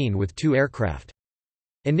 2016 with 2 aircraft.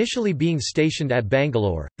 Initially being stationed at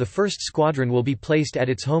Bangalore, the first squadron will be placed at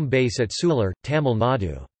its home base at Sulur, Tamil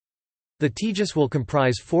Nadu. The Tejas will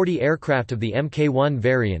comprise 40 aircraft of the Mk1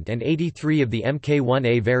 variant and 83 of the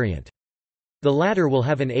Mk1A variant. The latter will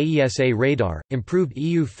have an AESA radar, improved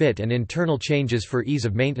EU fit and internal changes for ease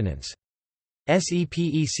of maintenance.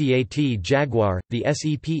 SEPECAT Jaguar – The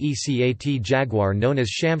SEPECAT Jaguar, known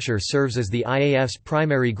as Shamshir, serves as the IAF's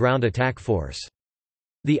primary ground attack force.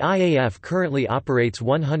 The IAF currently operates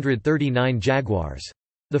 139 Jaguars.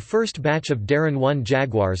 The first batch of Darren 1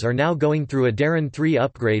 Jaguars are now going through a Darren 3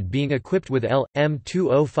 upgrade, being equipped with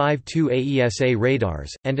LM2052 AESA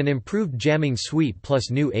radars, and an improved jamming suite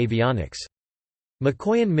plus new avionics.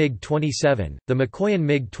 Mikoyan MiG-27 – The Mikoyan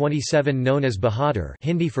MiG-27, known as Bahadur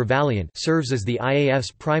Hindi for Valiant, serves as the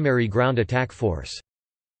IAF's primary ground attack force.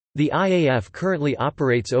 The IAF currently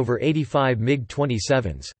operates over 85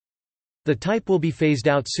 MiG-27s. The type will be phased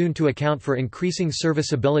out soon to account for increasing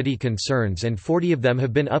serviceability concerns, and 40 of them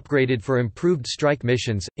have been upgraded for improved strike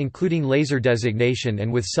missions, including laser designation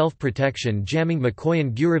and with self-protection jamming.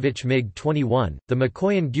 Mikoyan Gurevich MiG-21 – The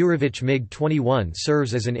Mikoyan Gurevich MiG-21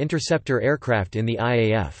 serves as an interceptor aircraft in the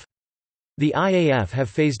IAF. The IAF have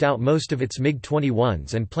phased out most of its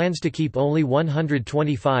MiG-21s and plans to keep only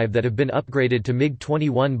 125 that have been upgraded to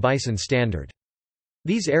MiG-21 Bison standard.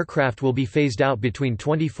 These aircraft will be phased out between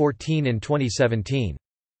 2014 and 2017.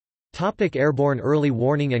 Airborne Early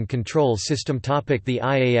Warning and Control System. The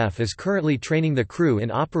IAF is currently training the crew in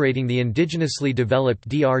operating the indigenously developed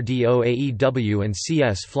DRDO AEW and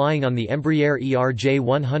CS flying on the Embraer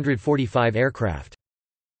ERJ-145 aircraft.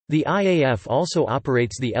 The IAF also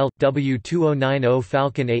operates the LW-2090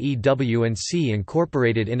 Falcon AEW and C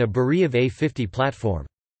incorporated in a Beriev A-50 platform.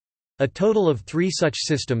 A total of 3 such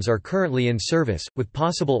systems are currently in service, with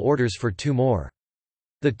possible orders for 2 more.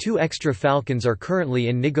 The 2 extra Falcons are currently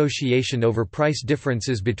in negotiation over price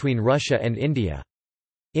differences between Russia and India.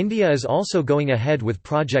 India is also going ahead with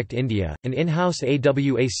Project India, an in-house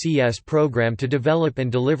AWACS program to develop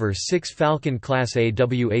and deliver 6 Falcon-class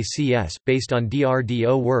AWACS, based on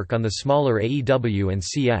DRDO work on the smaller AEW and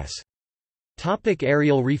CS.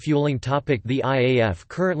 Aerial refueling. The IAF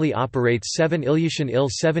currently operates 7 Ilyushin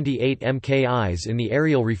Il-78 MKIs in the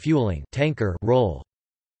aerial refueling tanker role.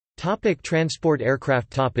 Transport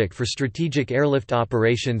aircraft. For strategic airlift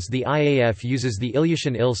operations, the IAF uses the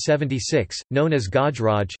Ilyushin Il-76, known as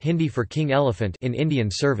Gajraj Hindi for King Elephant, in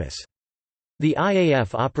Indian service. The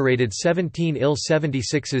IAF operated 17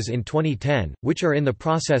 Il-76s in 2010, which are in the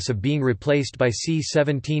process of being replaced by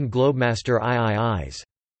C-17 Globemaster IIIs.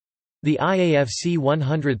 The IAF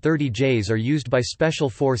C-130Js are used by special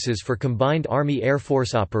forces for combined Army-Air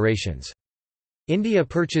Force operations. India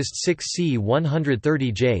purchased 6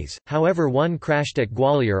 C-130Js, however one crashed at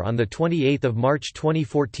Gwalior on 28 March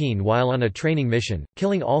 2014 while on a training mission,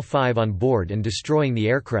 killing all 5 on board and destroying the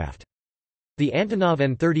aircraft. The Antonov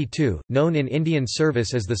An-32, known in Indian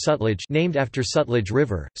service as the Sutlej, named after Sutlej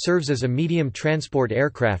River, serves as a medium transport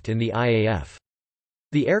aircraft in the IAF.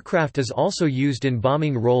 The aircraft is also used in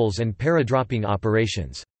bombing roles and paradropping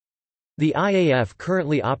operations. The IAF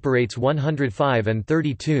currently operates 105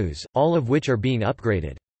 An-32s, all of which are being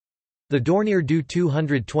upgraded. The Dornier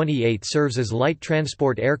Do-228 serves as light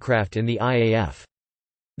transport aircraft in the IAF.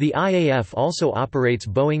 The IAF also operates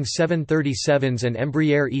Boeing 737s and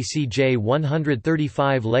Embraer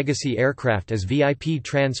ECJ-135 legacy aircraft as VIP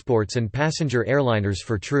transports and passenger airliners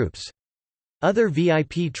for troops. Other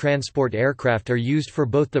VIP transport aircraft are used for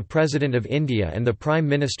both the President of India and the Prime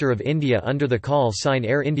Minister of India under the call sign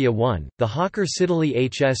Air India 1. The Hawker Siddeley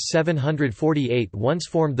HS-748 once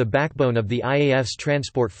formed the backbone of the IAF's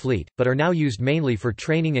transport fleet, but are now used mainly for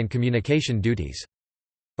training and communication duties.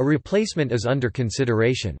 A replacement is under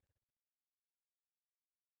consideration.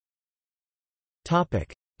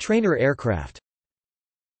 Trainer aircraft.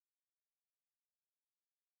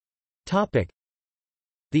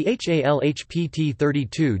 The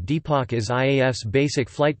HAL-HPT-32 Deepak is IAF's basic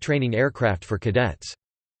flight training aircraft for cadets.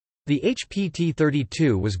 The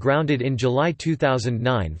HPT-32 was grounded in July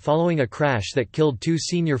 2009 following a crash that killed 2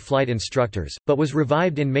 senior flight instructors, but was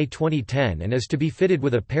revived in May 2010 and is to be fitted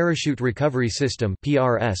with a parachute recovery system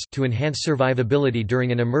 (PRS) to enhance survivability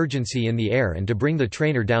during an emergency in the air and to bring the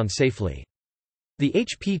trainer down safely. The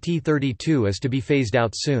HPT-32 is to be phased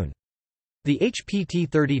out soon. The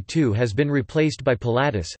HPT-32 has been replaced by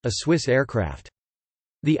Pilatus, a Swiss aircraft.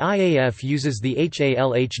 The IAF uses the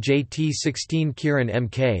HAL-HJT-16 Kiran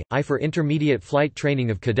Mk.I for intermediate flight training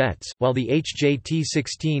of cadets, while the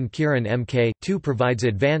HJT-16 Kiran Mk.II provides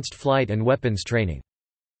advanced flight and weapons training.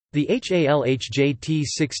 The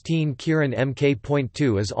HAL-HJT-16 Kiran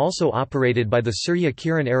Mk.II is also operated by the Surya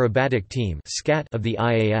Kiran Aerobatic Team of the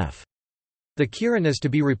IAF. The Kiran is to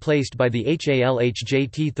be replaced by the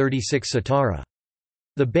HAL-HJT-36 Satara.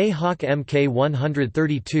 The Bayhawk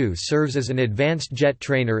Mk-132 serves as an advanced jet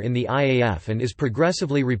trainer in the IAF and is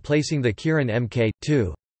progressively replacing the Kiran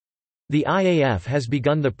Mk-2. The IAF has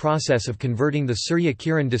begun the process of converting the Surya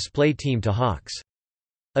Kiran display team to Hawks.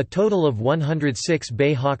 A total of 106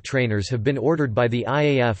 Bayhawk trainers have been ordered by the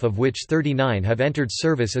IAF, of which 39 have entered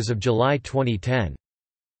service as of July 2010.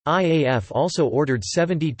 IAF also ordered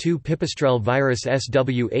 72 Pipistrel Virus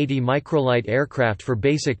SW-80 microlight aircraft for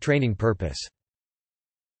basic training purpose.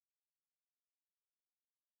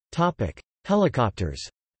 Helicopters.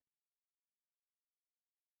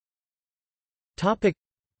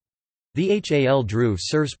 The HAL Dhruv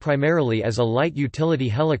serves primarily as a light utility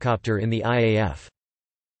helicopter in the IAF.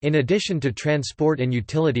 In addition to transport and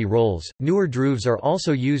utility roles, newer Dhruvs are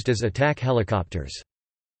also used as attack helicopters.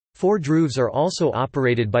 4 Dhruvs are also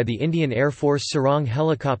operated by the Indian Air Force Sarang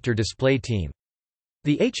Helicopter Display Team.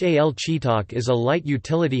 The HAL Chetak is a light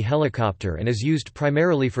utility helicopter and is used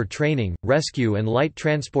primarily for training, rescue and light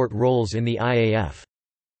transport roles in the IAF.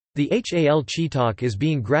 The HAL Chetak is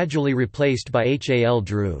being gradually replaced by HAL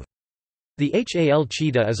Dhruv. The HAL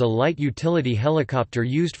Cheetah is a light utility helicopter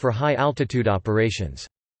used for high-altitude operations.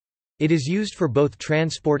 It is used for both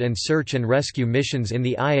transport and search and rescue missions in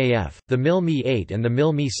the IAF. The MIL Mi-8 and the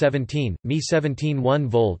MIL Mi-17, Mi-17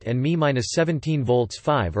 1V and Mi-17 volts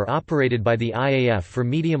 5 are operated by the IAF for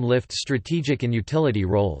medium-lift strategic and utility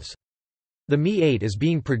roles. The Mi-8 is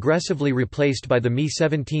being progressively replaced by the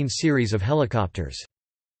Mi-17 series of helicopters.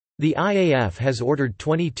 The IAF has ordered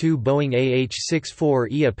 22 Boeing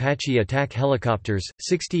AH-64E Apache attack helicopters,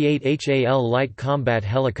 68 HAL light combat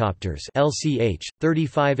helicopters (LCH),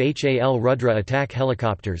 35 HAL Rudra attack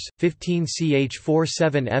helicopters, 15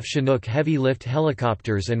 CH-47F Chinook heavy lift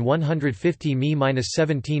helicopters and 150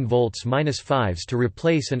 Mi-17 volts -5s to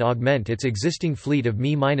replace and augment its existing fleet of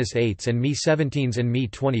Mi-8s and Mi-17s and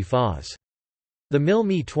Mi-20 FAs. The MIL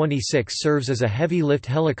Mi-26 serves as a heavy lift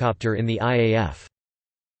helicopter in the IAF.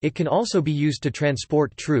 It can also be used to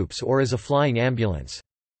transport troops or as a flying ambulance.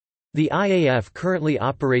 The IAF currently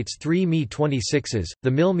operates 3 Mi-26s. The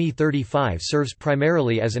MIL Mi-35 serves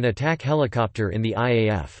primarily as an attack helicopter in the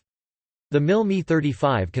IAF. The MIL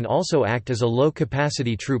Mi-35 can also act as a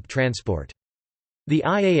low-capacity troop transport. The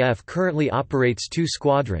IAF currently operates 2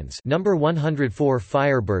 squadrons, No. 104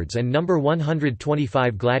 Firebirds and No.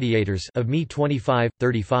 125 Gladiators of Mi-25,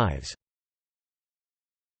 35s.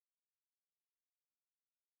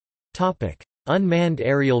 Unmanned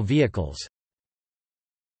aerial vehicles.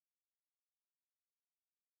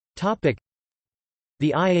 The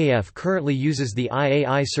IAF currently uses the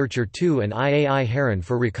IAI Searcher II and IAI Heron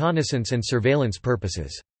for reconnaissance and surveillance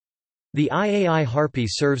purposes. The IAI Harpy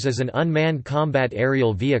serves as an unmanned combat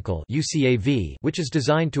aerial vehicle (UCAV), which is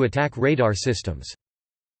designed to attack radar systems.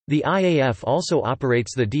 The IAF also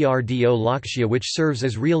operates the DRDO Lakshya, which serves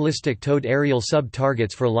as realistic towed aerial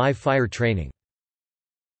sub-targets for live fire training.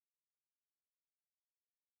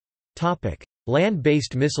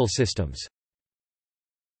 Land-based missile systems.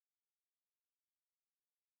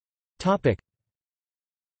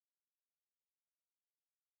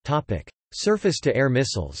 Surface-to-air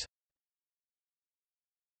missiles.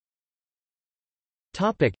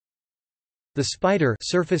 The Spider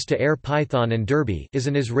surface-to-air Python and Derby is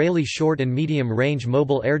an Israeli short and medium-range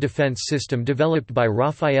mobile air defense system developed by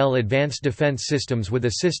Rafael Advanced Defense Systems with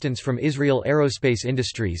assistance from Israel Aerospace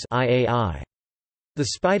Industries (IAI). The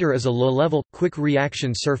Spider is a low-level,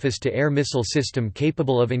 quick-reaction surface-to-air missile system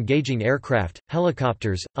capable of engaging aircraft,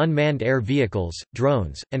 helicopters, unmanned air vehicles,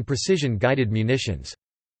 drones, and precision-guided munitions.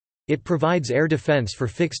 It provides air defense for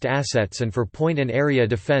fixed assets and for point and area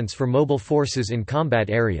defense for mobile forces in combat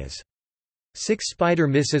areas. 6 Spider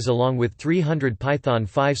missiles along with 300 Python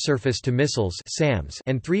 5 surface-to-missiles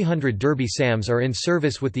and 300 Derby SAMs are in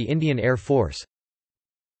service with the Indian Air Force.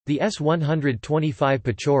 The S-125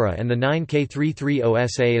 Pechora and the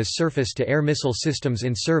 9K-330SA as surface-to-air missile systems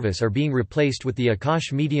in service are being replaced with the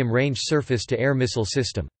Akash medium-range surface-to-air missile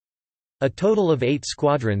system. A total of 8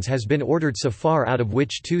 squadrons has been ordered so far, out of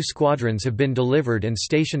which 2 squadrons have been delivered and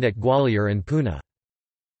stationed at Gwalior and Pune.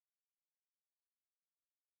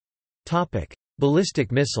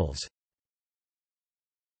 Ballistic missiles.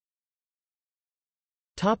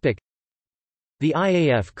 The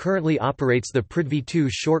IAF currently operates the Prithvi-2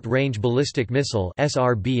 short-range ballistic missile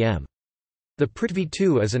 (SRBM). The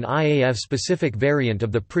Prithvi-2 is an IAF-specific variant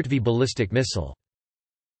of the Prithvi ballistic missile.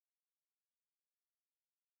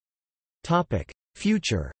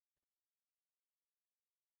 Future.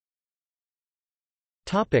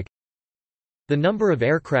 The number of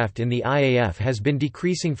aircraft in the IAF has been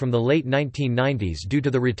decreasing from the late 1990s due to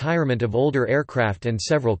the retirement of older aircraft and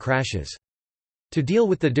several crashes. To deal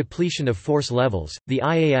with the depletion of force levels, the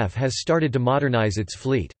IAF has started to modernize its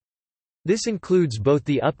fleet. This includes both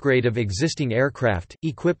the upgrade of existing aircraft,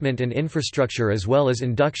 equipment and infrastructure as well as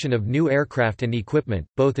induction of new aircraft and equipment,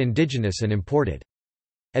 both indigenous and imported.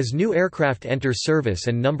 As new aircraft enter service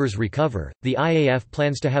and numbers recover, the IAF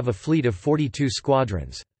plans to have a fleet of 42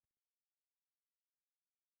 squadrons.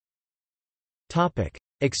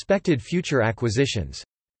 Expected future acquisitions.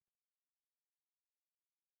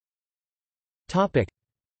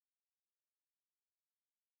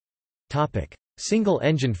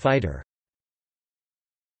 Single-engine fighter.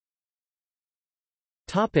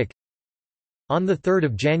 On 3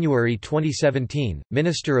 January 2017,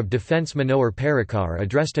 Minister of Defence Manohar Parrikar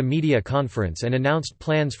addressed a media conference and announced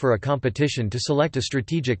plans for a competition to select a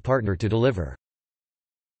strategic partner to deliver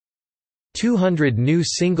 200 new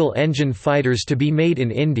single-engine fighters to be made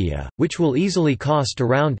in India, which will easily cost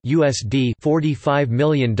around $45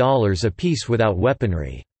 million apiece without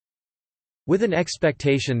weaponry. With an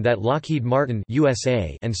expectation that Lockheed Martin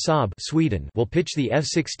USA and Saab Sweden will pitch the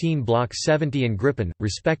F-16 Block 70 and Gripen,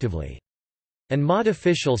 respectively. An MOD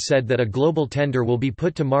official said that a global tender will be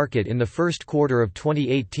put to market in the first quarter of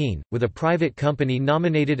 2018, with a private company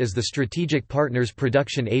nominated as the strategic partners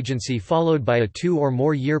production agency, followed by a 2 or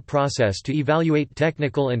more year process to evaluate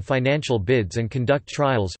technical and financial bids and conduct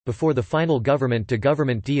trials, before the final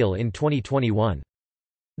government-to-government deal in 2021.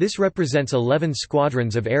 This represents 11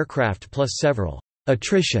 squadrons of aircraft plus several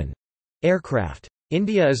attrition aircraft.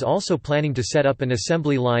 India is also planning to set up an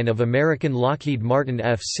assembly line of American Lockheed Martin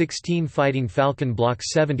F-16 Fighting Falcon Block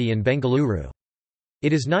 70 in Bengaluru.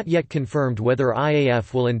 It is not yet confirmed whether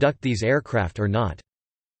IAF will induct these aircraft or not.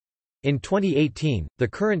 In 2018, the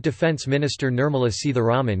current Defence Minister Nirmala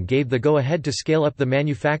Sitharaman gave the go-ahead to scale up the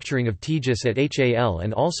manufacturing of Tejas at HAL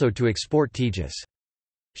and also to export Tejas.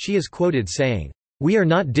 She is quoted saying, "We are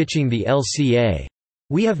not ditching the LCA.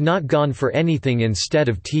 We have not gone for anything instead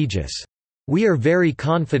of Tejas. We are very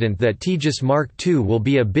confident that Tejas Mark II will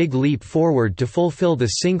be a big leap forward to fulfill the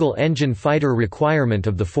single-engine fighter requirement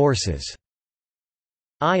of the forces."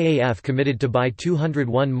 IAF committed to buy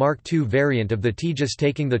 201 Mark II variant of the Tejas,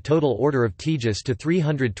 taking the total order of Tejas to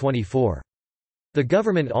 324. The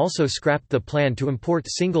government also scrapped the plan to import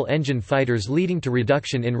single-engine fighters, leading to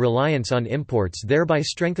reduction in reliance on imports, thereby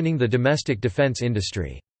strengthening the domestic defense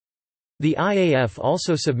industry. The IAF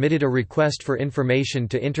also submitted a request for information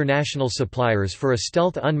to international suppliers for a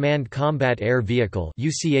Stealth Unmanned Combat Air Vehicle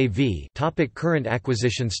 (UCAV). Current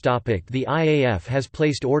acquisitions. The IAF has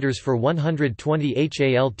placed orders for 120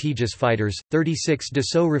 HAL Tejas fighters, 36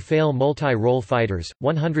 Dassault Rafale multi-role fighters,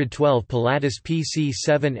 112 Pilatus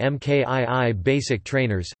PC-7 MKII basic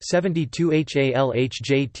trainers, 72 HAL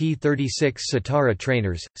HJT-36 Satara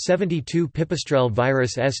trainers, 72 Pipistrel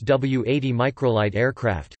Virus SW-80 microlight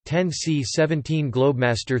aircraft, 10 C-17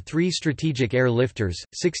 Globemaster 3 strategic air lifters,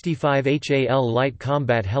 65 HAL light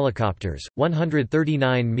combat helicopters,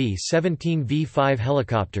 139 Mi-17 V-5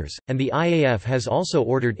 helicopters, and the IAF has also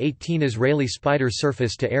ordered 18 Israeli Spider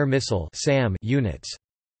surface-to-air missile units.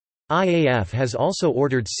 IAF has also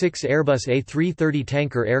ordered 6 Airbus A330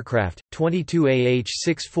 tanker aircraft, 22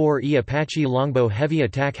 AH-64E Apache Longbow heavy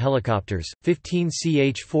attack helicopters, 15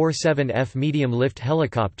 CH-47F medium-lift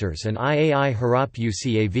helicopters and IAI Harap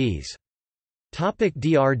UCAVs.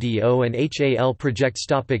 DRDO and HAL projects.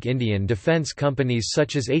 Indian defence companies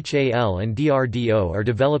such as HAL and DRDO are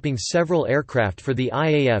developing several aircraft for the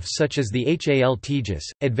IAF, such as the HAL Tejas,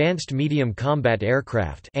 Advanced Medium Combat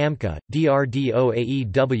Aircraft (AMCA), DRDO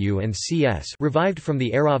AEW and CS revived from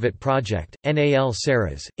the Aerovit project, NAL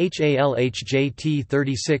Saras, HAL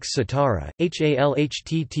HJT-36 Satara, HAL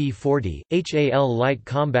HTT-40, HAL Light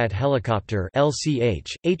Combat Helicopter (LCH),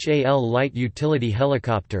 HAL Light Utility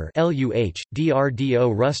Helicopter (LUH),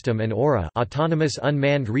 DRDO Rustam and Aura Autonomous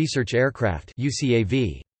Unmanned Research Aircraft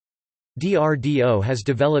UCAV. DRDO has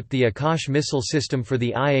developed the Akash missile system for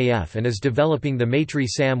the IAF and is developing the Maitri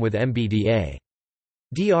SAM with MBDA.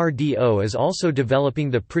 DRDO is also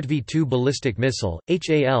developing the Prithvi 2 ballistic missile.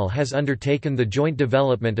 HAL has undertaken the joint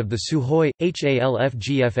development of the Sukhoi HAL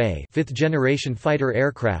FGFA 5th generation fighter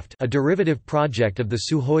aircraft, a derivative project of the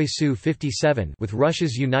Sukhoi Su-57 with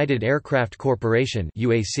Russia's United Aircraft Corporation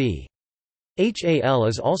 (UAC). HAL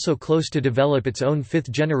is also close to develop its own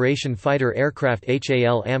 5th generation fighter aircraft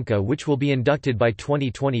HAL AMCA, which will be inducted by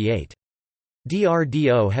 2028.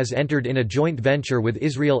 DRDO has entered in a joint venture with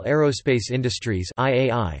Israel Aerospace Industries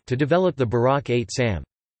 (IAI) to develop the Barak 8 SAM.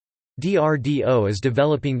 DRDO is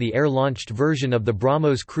developing the air-launched version of the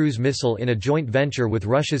BrahMos cruise missile in a joint venture with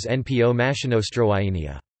Russia's NPO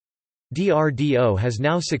Mashinostroyenia. DRDO has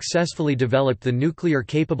now successfully developed the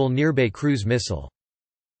nuclear-capable Nirbey cruise missile.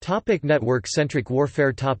 Network-centric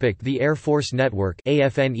warfare. The Air Force Network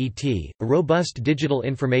 (AFNET), a robust digital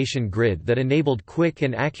information grid that enabled quick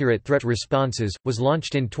and accurate threat responses, was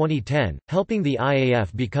launched in 2010, helping the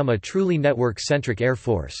IAF become a truly network-centric air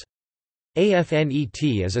force.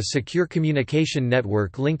 AFNET is a secure communication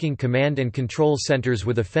network linking command and control centers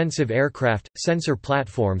with offensive aircraft, sensor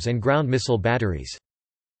platforms and ground missile batteries.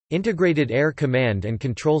 Integrated Air Command and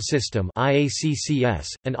Control System (IACCS),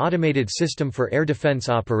 an automated system for air defense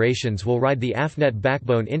operations, will ride the AFNET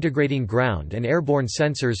backbone, integrating ground and airborne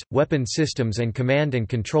sensors, weapon systems and command and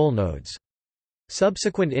control nodes.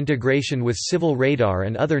 Subsequent integration with civil radar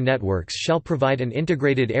and other networks shall provide an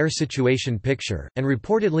integrated air situation picture, and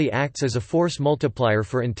reportedly acts as a force multiplier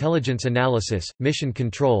for intelligence analysis, mission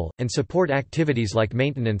control, and support activities like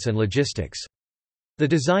maintenance and logistics. The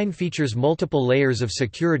design features multiple layers of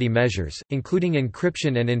security measures, including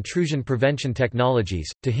encryption and intrusion prevention technologies,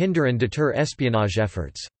 to hinder and deter espionage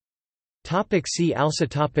efforts. See also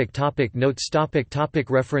Notes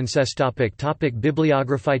References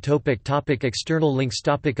Bibliography External links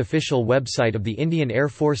Official website of the Indian Air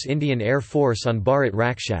Force on Bharat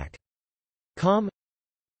Rakshak.com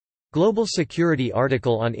Global Security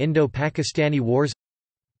article on Indo-Pakistani Wars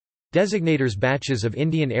Designators Batches of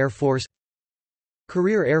Indian Air Force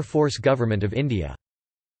Career Air Force Government of India